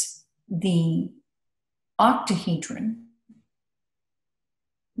is the octahedron,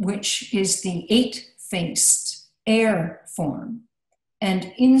 which is the 8-faced air form.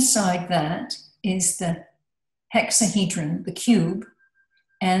 And inside that is the hexahedron, the cube,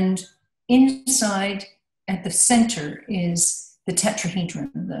 and inside at the center is the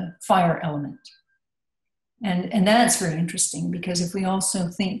tetrahedron, the fire element. And that's very interesting, because if we also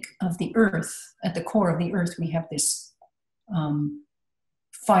think of the earth, at the core of the earth, we have this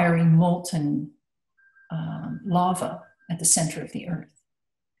fiery molten lava at the center of the earth.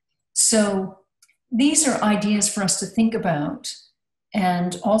 So these are ideas for us to think about,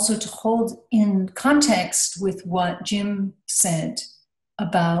 and also to hold in context with what Jim said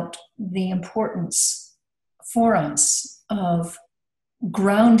about the importance for us of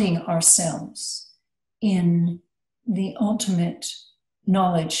grounding ourselves in the ultimate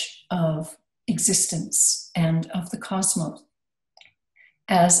knowledge of existence and of the cosmos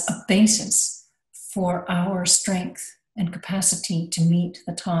as a basis for our strength and capacity to meet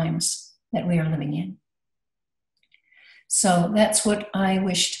the times that we are living in. So that's what I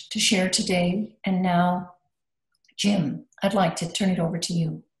wished to share today. And now, Jim, I'd like to turn it over to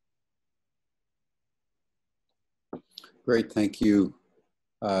you. Great, thank you,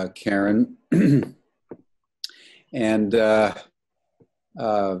 Karen. And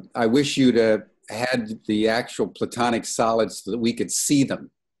I wish you'd had the actual Platonic solids so that we could see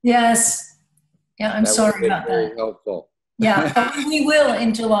them. Yes. Yeah, I'm sorry about that. Very helpful. Yeah, but we will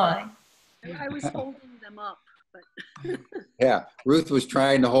in July. I was holding them up. But yeah, Ruth was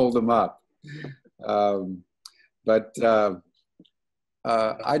trying to hold them up. But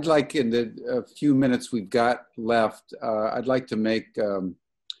I'd like, in the few minutes we've got left, I'd like to make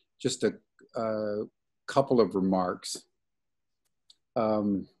just a couple of remarks.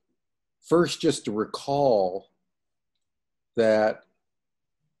 First, just to recall that,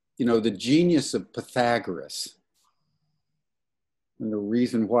 you know, the genius of Pythagoras and the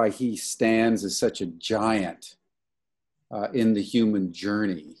reason why he stands as such a giant in the human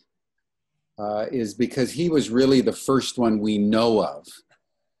journey is because he was really the first one we know of,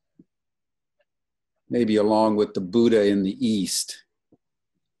 maybe along with the Buddha in the East,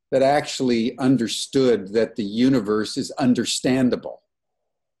 that actually understood that the universe is understandable.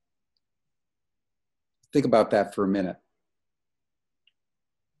 Think about that for a minute.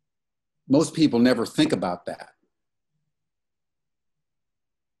 Most people never think about that,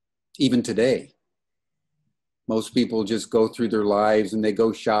 even today. Most people just go through their lives and they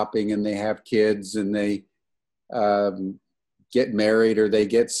go shopping and they have kids and they get married or they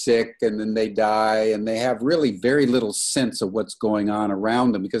get sick and then they die, and they have really very little sense of what's going on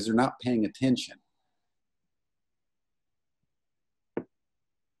around them because they're not paying attention.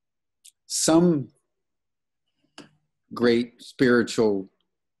 Some great spiritual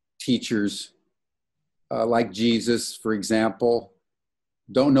teachers, like Jesus, for example,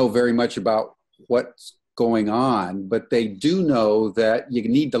 don't know very much about what's going on, but they do know that you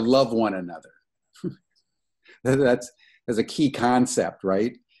need to love one another. That's a key concept,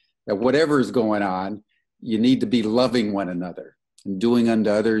 right? That whatever is going on, you need to be loving one another and doing unto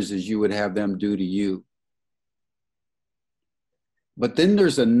others as you would have them do to you. But then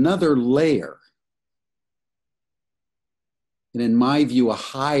there's another layer, and in my view, a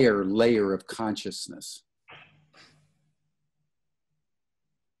higher layer of consciousness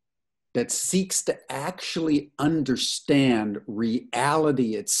that seeks to actually understand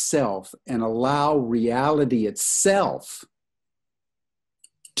reality itself and allow reality itself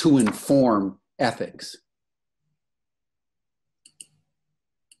to inform ethics.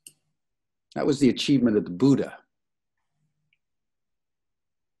 That was the achievement of the Buddha,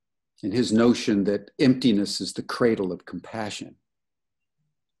 and his notion that emptiness is the cradle of compassion.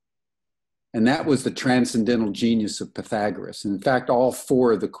 And that was the transcendental genius of Pythagoras. And in fact, all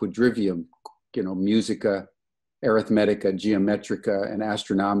four of the quadrivium, Musica, Arithmetica, Geometrica, and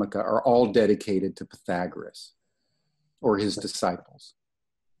Astronomica are all dedicated to Pythagoras or his disciples.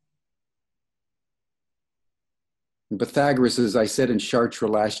 And Pythagoras, as I said in Chartres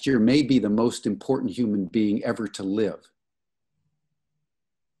last year, may be the most important human being ever to live.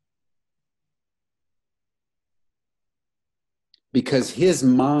 Because his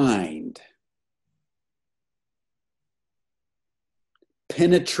mind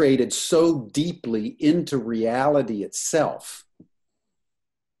penetrated so deeply into reality itself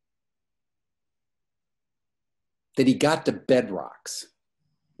that he got to bedrocks.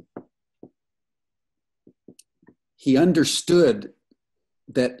 He understood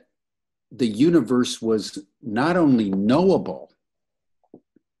that the universe was not only knowable,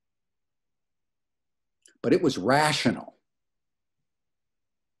 but it was rational.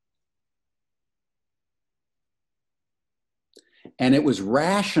 And it was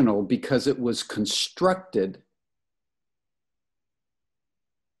rational because it was constructed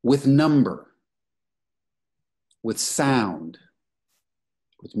with number, with sound,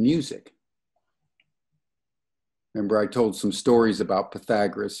 with music. Remember, I told some stories about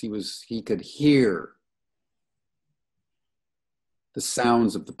Pythagoras. He could hear the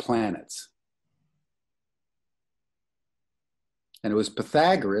sounds of the planets. And it was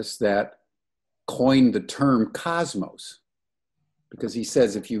Pythagoras that coined the term cosmos, because he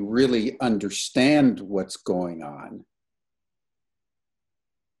says if you really understand what's going on,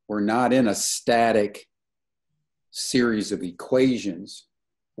 we're not in a static series of equations.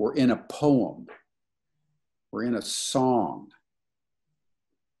 We're in a poem. We're in a song.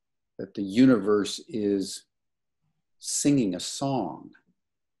 That the universe is singing a song.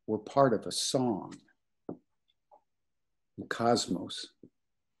 We're part of a song. And cosmos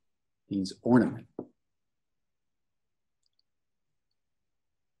means ornament.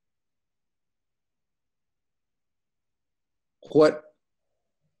 What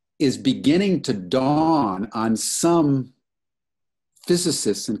is beginning to dawn on some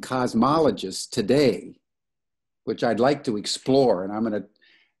physicists and cosmologists today, which I'd like to explore, and I'm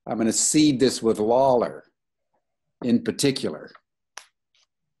going to seed this with Lawler in particular,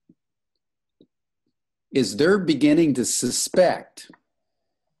 is they're beginning to suspect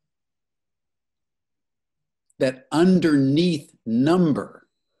that underneath number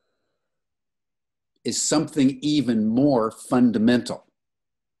is something even more fundamental.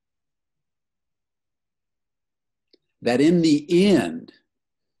 That in the end,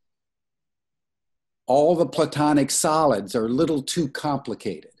 all the Platonic solids are a little too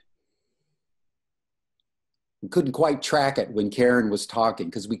complicated. We couldn't quite track it when Karen was talking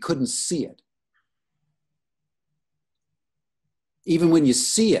because we couldn't see it. Even when you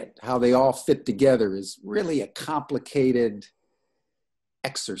see it, how they all fit together is really a complicated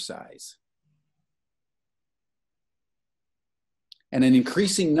exercise. And an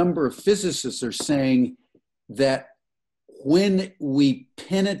increasing number of physicists are saying that when we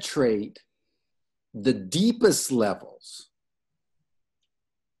penetrate the deepest levels,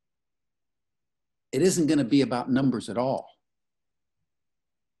 it isn't going to be about numbers at all.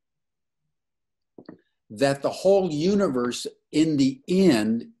 That the whole universe in the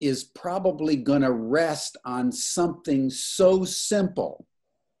end is probably going to rest on something so simple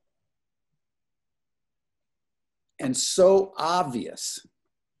and so obvious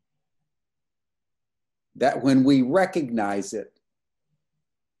that when we recognize it,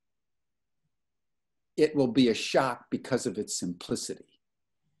 it will be a shock because of its simplicity.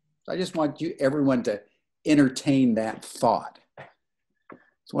 I just want everyone to entertain that thought.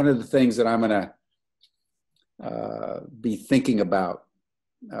 It's one of the things that I'm going to be thinking about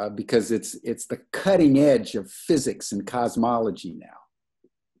because it's the cutting edge of physics and cosmology now.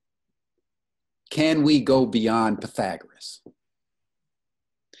 Can we go beyond Pythagoras?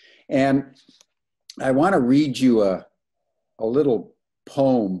 And I want to read you a little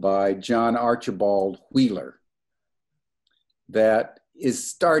poem by John Archibald Wheeler that is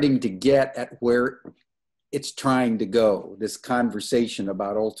starting to get at where it's trying to go, this conversation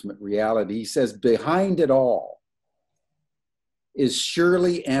about ultimate reality. He says, behind it all is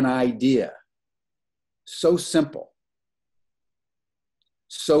surely an idea so simple,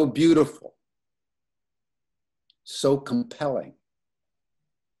 so beautiful, so compelling,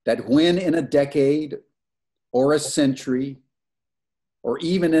 that when in a decade or a century or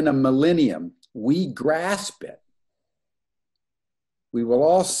even in a millennium we grasp it, we will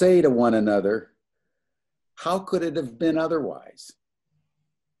all say to one another, how could it have been otherwise?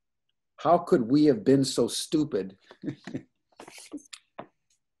 How could we have been so stupid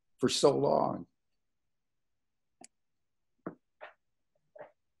for so long?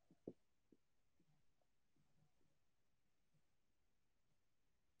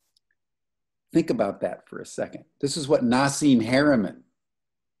 Think about that for a second. This is what Nassim Haramein,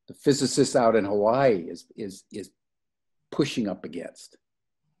 the physicist out in Hawaii, is pushing up against.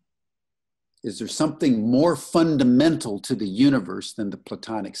 Is there something more fundamental to the universe than the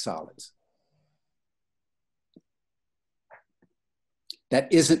Platonic solids?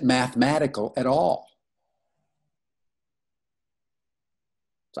 That isn't mathematical at all.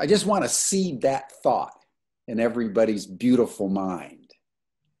 So I just want to seed that thought in everybody's beautiful mind.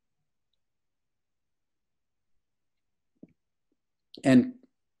 And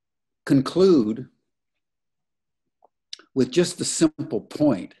conclude with just the simple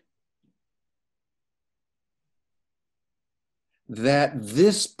point that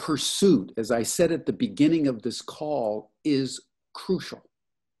this pursuit, as I said at the beginning of this call, is crucial.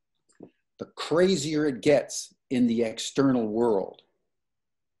 The crazier it gets in the external world,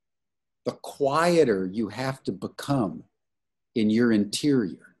 the quieter you have to become in your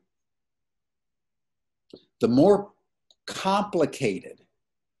interior. The more complicated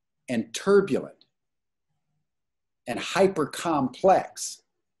and turbulent and hyper complex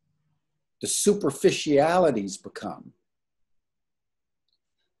the superficialities become,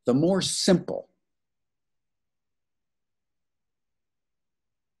 the more simple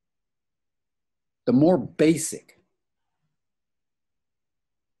the more basic,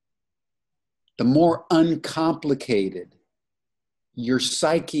 the more uncomplicated your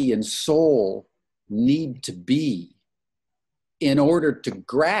psyche and soul need to be in order to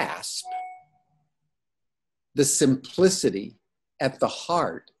grasp the simplicity at the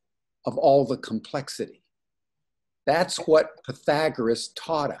heart of all the complexity. That's what Pythagoras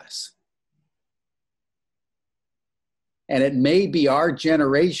taught us. And it may be our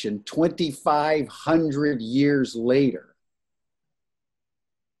generation 2,500 years later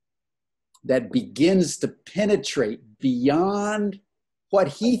that begins to penetrate beyond what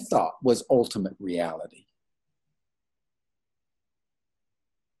he thought was ultimate reality.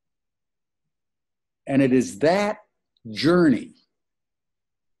 And it is that journey,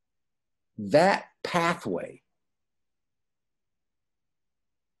 that pathway,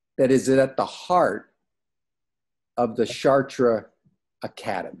 that is at the heart of the Chartres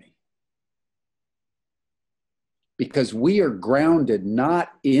Academy. Because we are grounded not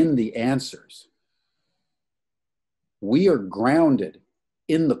in the answers. We are grounded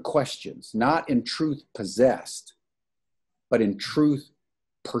in the questions, not in truth possessed, but in truth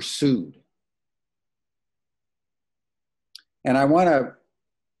pursued. And I want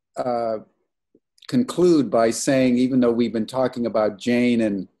to conclude by saying, even though we've been talking about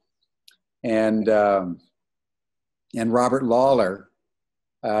Jane and Robert Lawler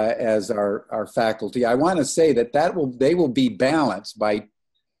as our faculty, I want to say that they will be balanced by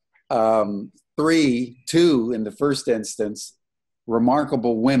two in the first instance,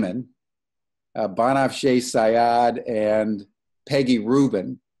 remarkable women, Banafsheh Sayad and Peggy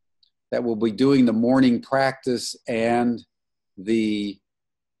Rubin, that will be doing the morning practice and the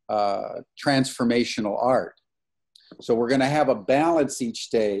transformational art. So we're going to have a balance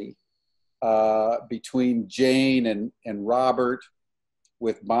each day between Jane and Robert,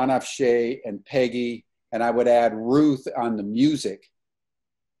 with Banafsheh and Peggy, and I would add Ruth on the music.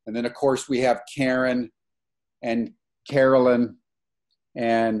 And then of course we have Karen and Carolyn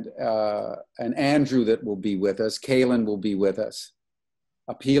and Andrew that will be with us. Kaylin will be with us.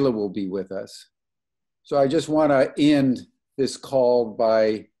 Apila will be with us. So I just want to end this call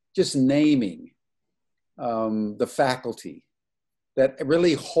by just naming the faculty that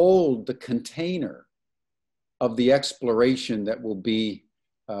really hold the container of the exploration that will be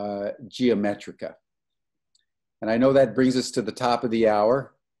Geometrica. And I know that brings us to the top of the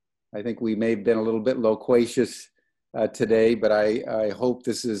hour. I think we may have been a little bit loquacious today, but I hope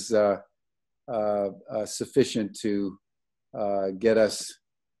this is sufficient to get us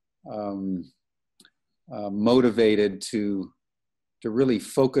motivated to really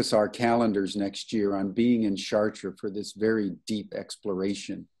focus our calendars next year on being in Chartres for this very deep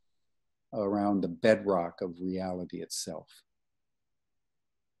exploration around the bedrock of reality itself.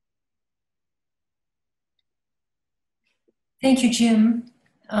 Thank you, Jim.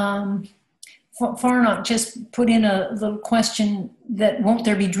 Farnock just put in a little question that won't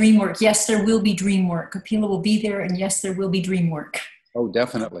there be dream work? Yes, there will be dream work. Kapila will be there, and yes, there will be dream work. Oh,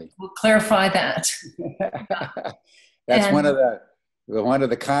 definitely. We'll clarify that. That's one of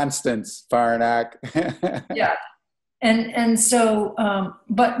the constants, Farnock. Yeah. And so,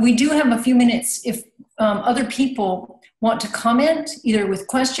 but we do have a few minutes if other people want to comment, either with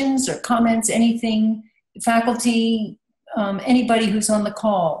questions or comments, anything, faculty, anybody who's on the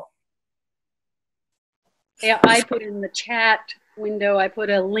call. Yeah, I put in the chat window, I put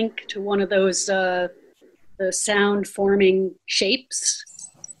a link to one of those the sound forming shapes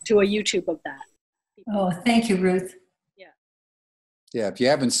to a YouTube of that. Oh, thank you, Ruth. Yeah. Yeah, if you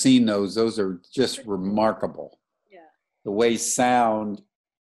haven't seen those are just remarkable. Yeah. The way sound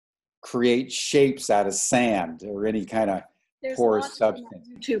creates shapes out of sand or any kind of porous substance.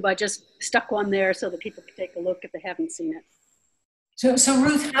 On YouTube, I just stuck one there so that people can take a look if they haven't seen it. So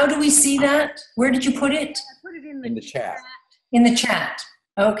Ruth, how do we see that? Where did you put it? I put it in the chat. In the chat.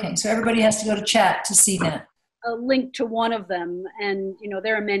 Okay, so everybody has to go to chat to see that. A link to one of them, and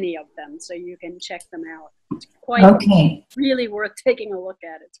there are many of them, so you can check them out. It's quite really worth taking a look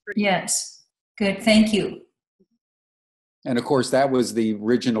at. It's pretty. Yes, good. Thank you. And of course, that was the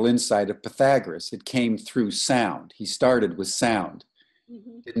original insight of Pythagoras. It came through sound. He started with sound.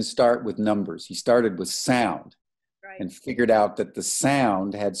 Mm-hmm. Didn't start with numbers. He started with sound. Right. And figured out that the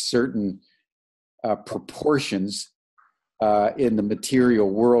sound had certain proportions in the material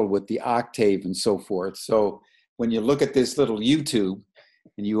world with the octave and so forth. So when you look at this little YouTube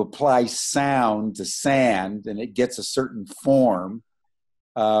and you apply sound to sand and it gets a certain form,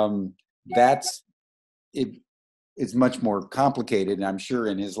 that's it. It's much more complicated, and I'm sure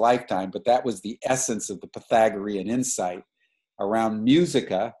in his lifetime, but that was the essence of the Pythagorean insight around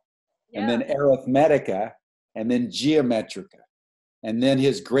musica, and then arithmetica, and then Geometrica. And then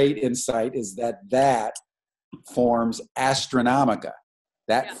his great insight is that forms astronomica.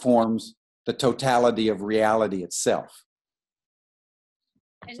 That forms the totality of reality itself.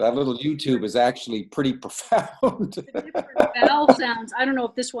 So that little YouTube is actually pretty profound. The different vowel sounds, I don't know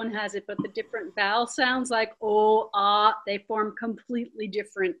if this one has it, but the different vowel sounds like O, Ah, they form completely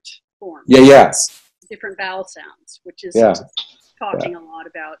different forms. Yeah, yes. Different vowel sounds, which is talking a lot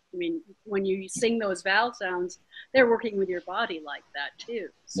about. I mean, when you sing those vowel sounds, they're working with your body like that too.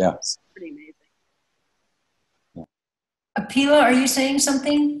 So it's pretty amazing. Yeah. Apila, are you saying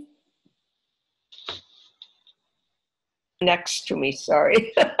something? Next to me,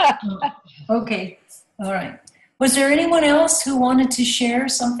 sorry. Okay, all right. Was there anyone else who wanted to share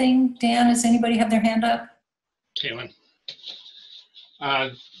something? Dan, does anybody have their hand up? Kaylin.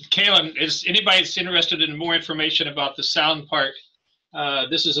 Kaylin, is anybody that's interested in more information about the sound part?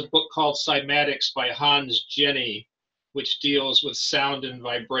 This is a book called Cymatics by Hans Jenny, which deals with sound and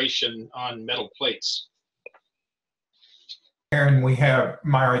vibration on metal plates. And we have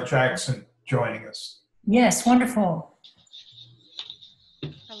Myra Jackson joining us. Yes, wonderful.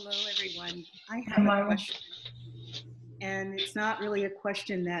 Hello, everyone. I have a question, and it's not really a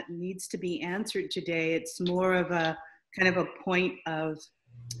question that needs to be answered today. It's more of a kind of a point of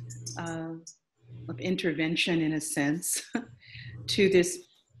intervention, in a sense, to this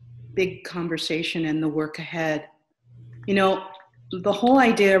big conversation and the work ahead. The whole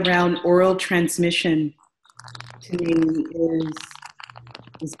idea around oral transmission to me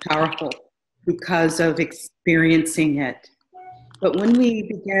is powerful because of experiencing it. But when we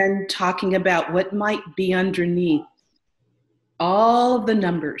begin talking about what might be underneath all of the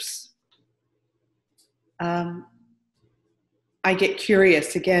numbers, I get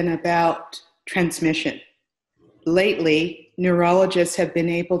curious again about transmission. Lately, neurologists have been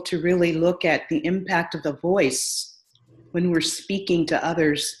able to really look at the impact of the voice when we're speaking to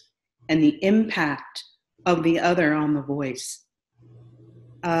others and the impact of the other on the voice.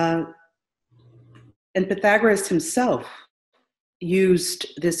 And Pythagoras himself used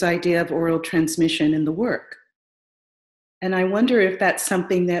this idea of oral transmission in the work. And I wonder if that's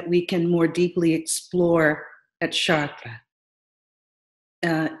something that we can more deeply explore at Chartres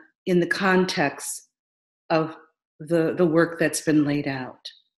in the context of the work that's been laid out.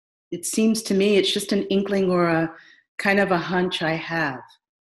 It seems to me it's just an inkling or a kind of a hunch I have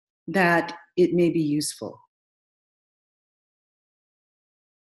that it may be useful.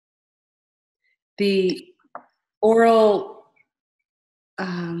 The oral,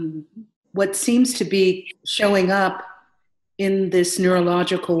 what seems to be showing up in this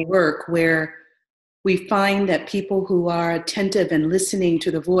neurological work, where we find that people who are attentive and listening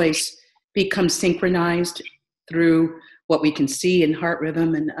to the voice become synchronized through what we can see in heart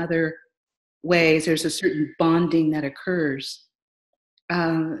rhythm and other ways. There's a certain bonding that occurs,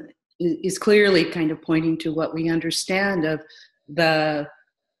 is clearly kind of pointing to what we understand of the,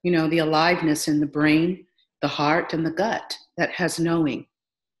 the aliveness in the brain, the heart, and the gut that has knowing.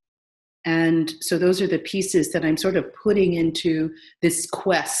 And so those are the pieces that I'm sort of putting into this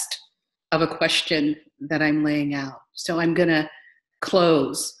quest of a question that I'm laying out. So I'm going to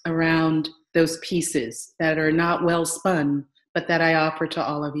close around those pieces that are not well spun, but that I offer to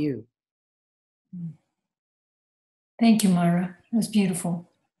all of you. Thank you, Myra. That was beautiful.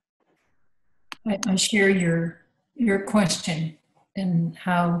 I share your question and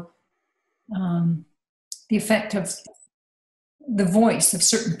how the effect of the voice of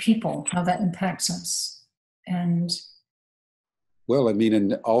certain people, how that impacts us. And well, I mean,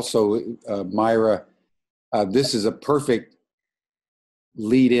 and also, Myra, this is a perfect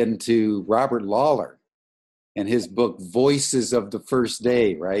lead into Robert Lawler and his book, Voices of the First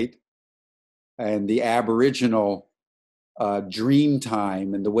Day, right? And the Aboriginal dream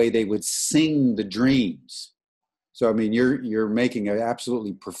time and the way they would sing the dreams. So, I mean, you're making an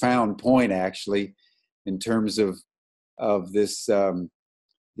absolutely profound point, actually, in terms of this, the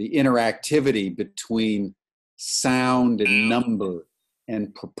interactivity between sound and number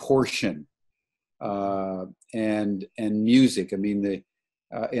and proportion and music. I mean,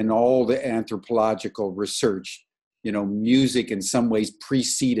 in all the anthropological research, music in some ways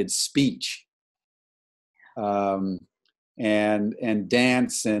preceded speech, and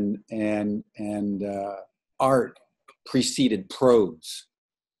dance and art preceded prose.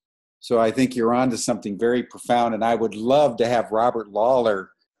 So I think you're onto something very profound, and I would love to have Robert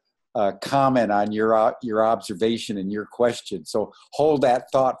Lawler comment on your observation and your question. So hold that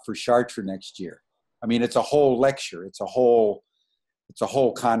thought for Chartres next year. I mean, it's a whole lecture. It's a whole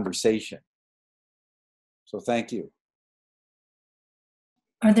conversation. So thank you.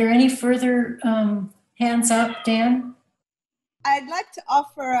 are there any further hands up, Dan? I'd like to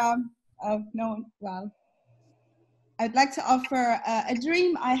offer I'd like to offer a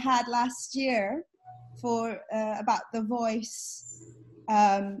dream I had last year for about the voice.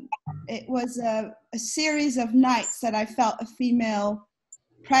 It was a series of nights that I felt a female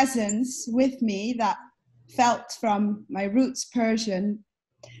presence with me that felt from my roots Persian.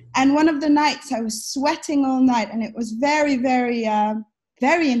 And one of the nights I was sweating all night, and it was very, very,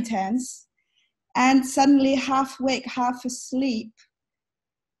 very intense. And suddenly, half awake, half asleep,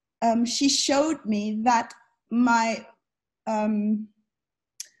 she showed me that my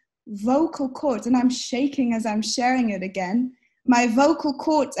vocal cords, and I'm shaking as I'm sharing it again, my vocal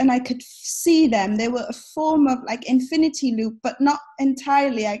cords, and I could see them. They were a form of like infinity loop, but not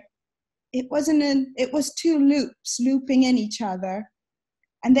entirely. It was two loops looping in each other,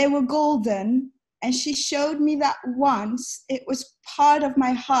 and they were golden. And she showed me that once. It was part of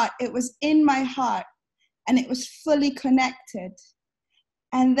my heart. It was in my heart, and it was fully connected.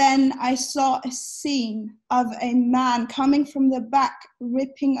 And then I saw a scene of a man coming from the back,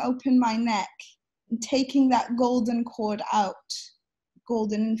 ripping open my neck and taking that golden cord out,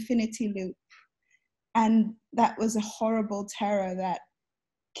 golden infinity loop. And that was a horrible terror that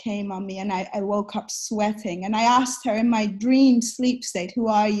came on me, and I woke up sweating. And I asked her in my dream sleep state, "Who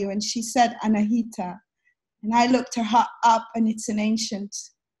are you?" And she said, "Anahita." And I looked her up, and it's an ancient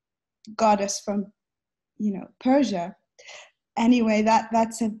goddess from, Persia. Anyway,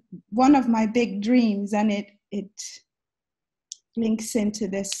 that's one of my big dreams, and it links into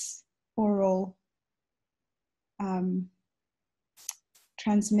this oral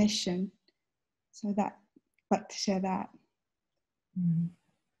transmission. So that, I'd like to share that.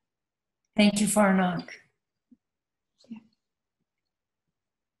 Thank you, Farnak. Yeah.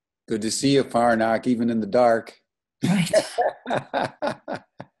 Good to see you, Farnak, even in the dark. Right.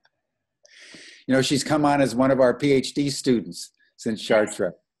 She's come on as one of our PhD students since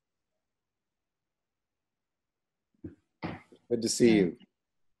Chartres. Good to see you.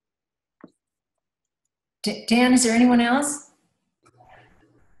 Dan, is there anyone else?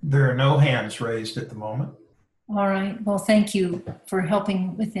 There are no hands raised at the moment. All right. Well, thank you for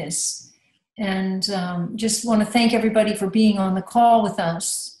helping with this. And just want to thank everybody for being on the call with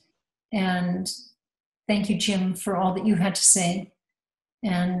us. And thank you, Jim, for all that you had to say.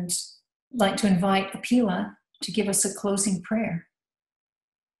 And I'd like to invite Apila to give us a closing prayer.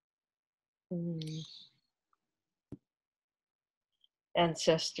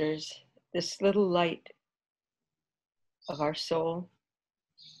 Ancestors, this little light of our soul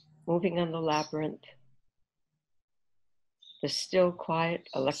moving on the labyrinth, the still, quiet,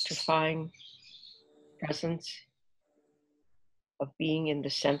 electrifying presence of being in the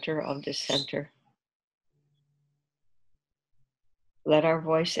center of the center. Let our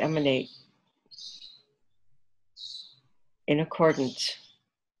voice emanate in accordance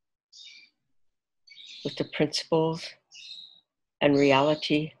with the principles and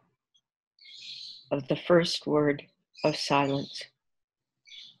reality of the first word of silence.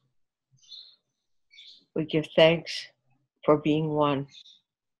 We give thanks for being one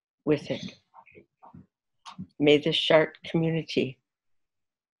with it. May the Chartres community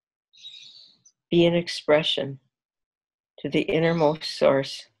be an expression to the innermost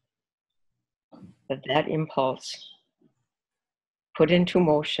source of that impulse put into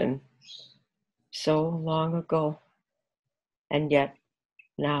motion so long ago, and yet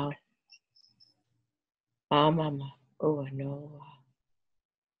now. Mama, oh no.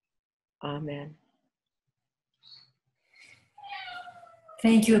 Amen.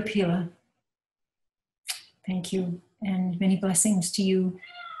 Thank you, Apila. Thank you, and many blessings to you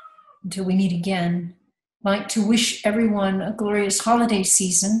until we meet again. I'd like to wish everyone a glorious holiday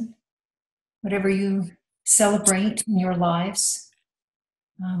season, whatever you celebrate in your lives.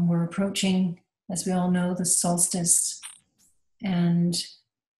 We're approaching, as we all know, the solstice and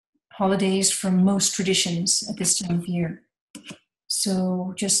holidays from most traditions at this time of year.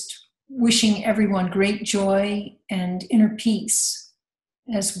 So just wishing everyone great joy and inner peace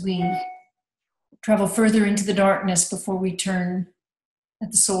as we travel further into the darkness before we turn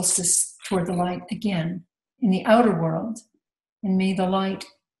at the solstice toward the light again in the outer world. And may the light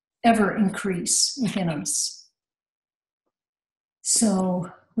ever increase within us.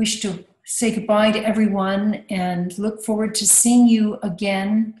 So wish to say goodbye to everyone and look forward to seeing you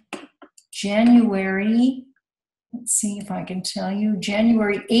again January, let's see if I can tell you,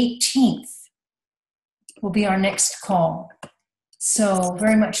 January 18th will be our next call. So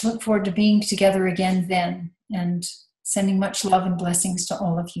very much look forward to being together again then, and sending much love and blessings to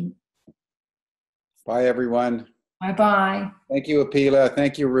all of you. Bye, everyone. Bye-bye. Thank you, Apila.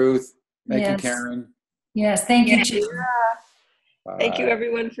 Thank you, Ruth. Thank you, Karen. Yes, thank you, Jim. Bye. Thank you,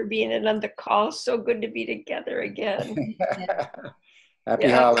 everyone, for being in on the call. So good to be together again. Happy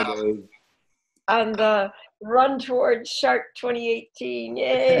holidays. On the run towards Chartres 2018.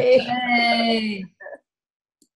 Yay! Yay!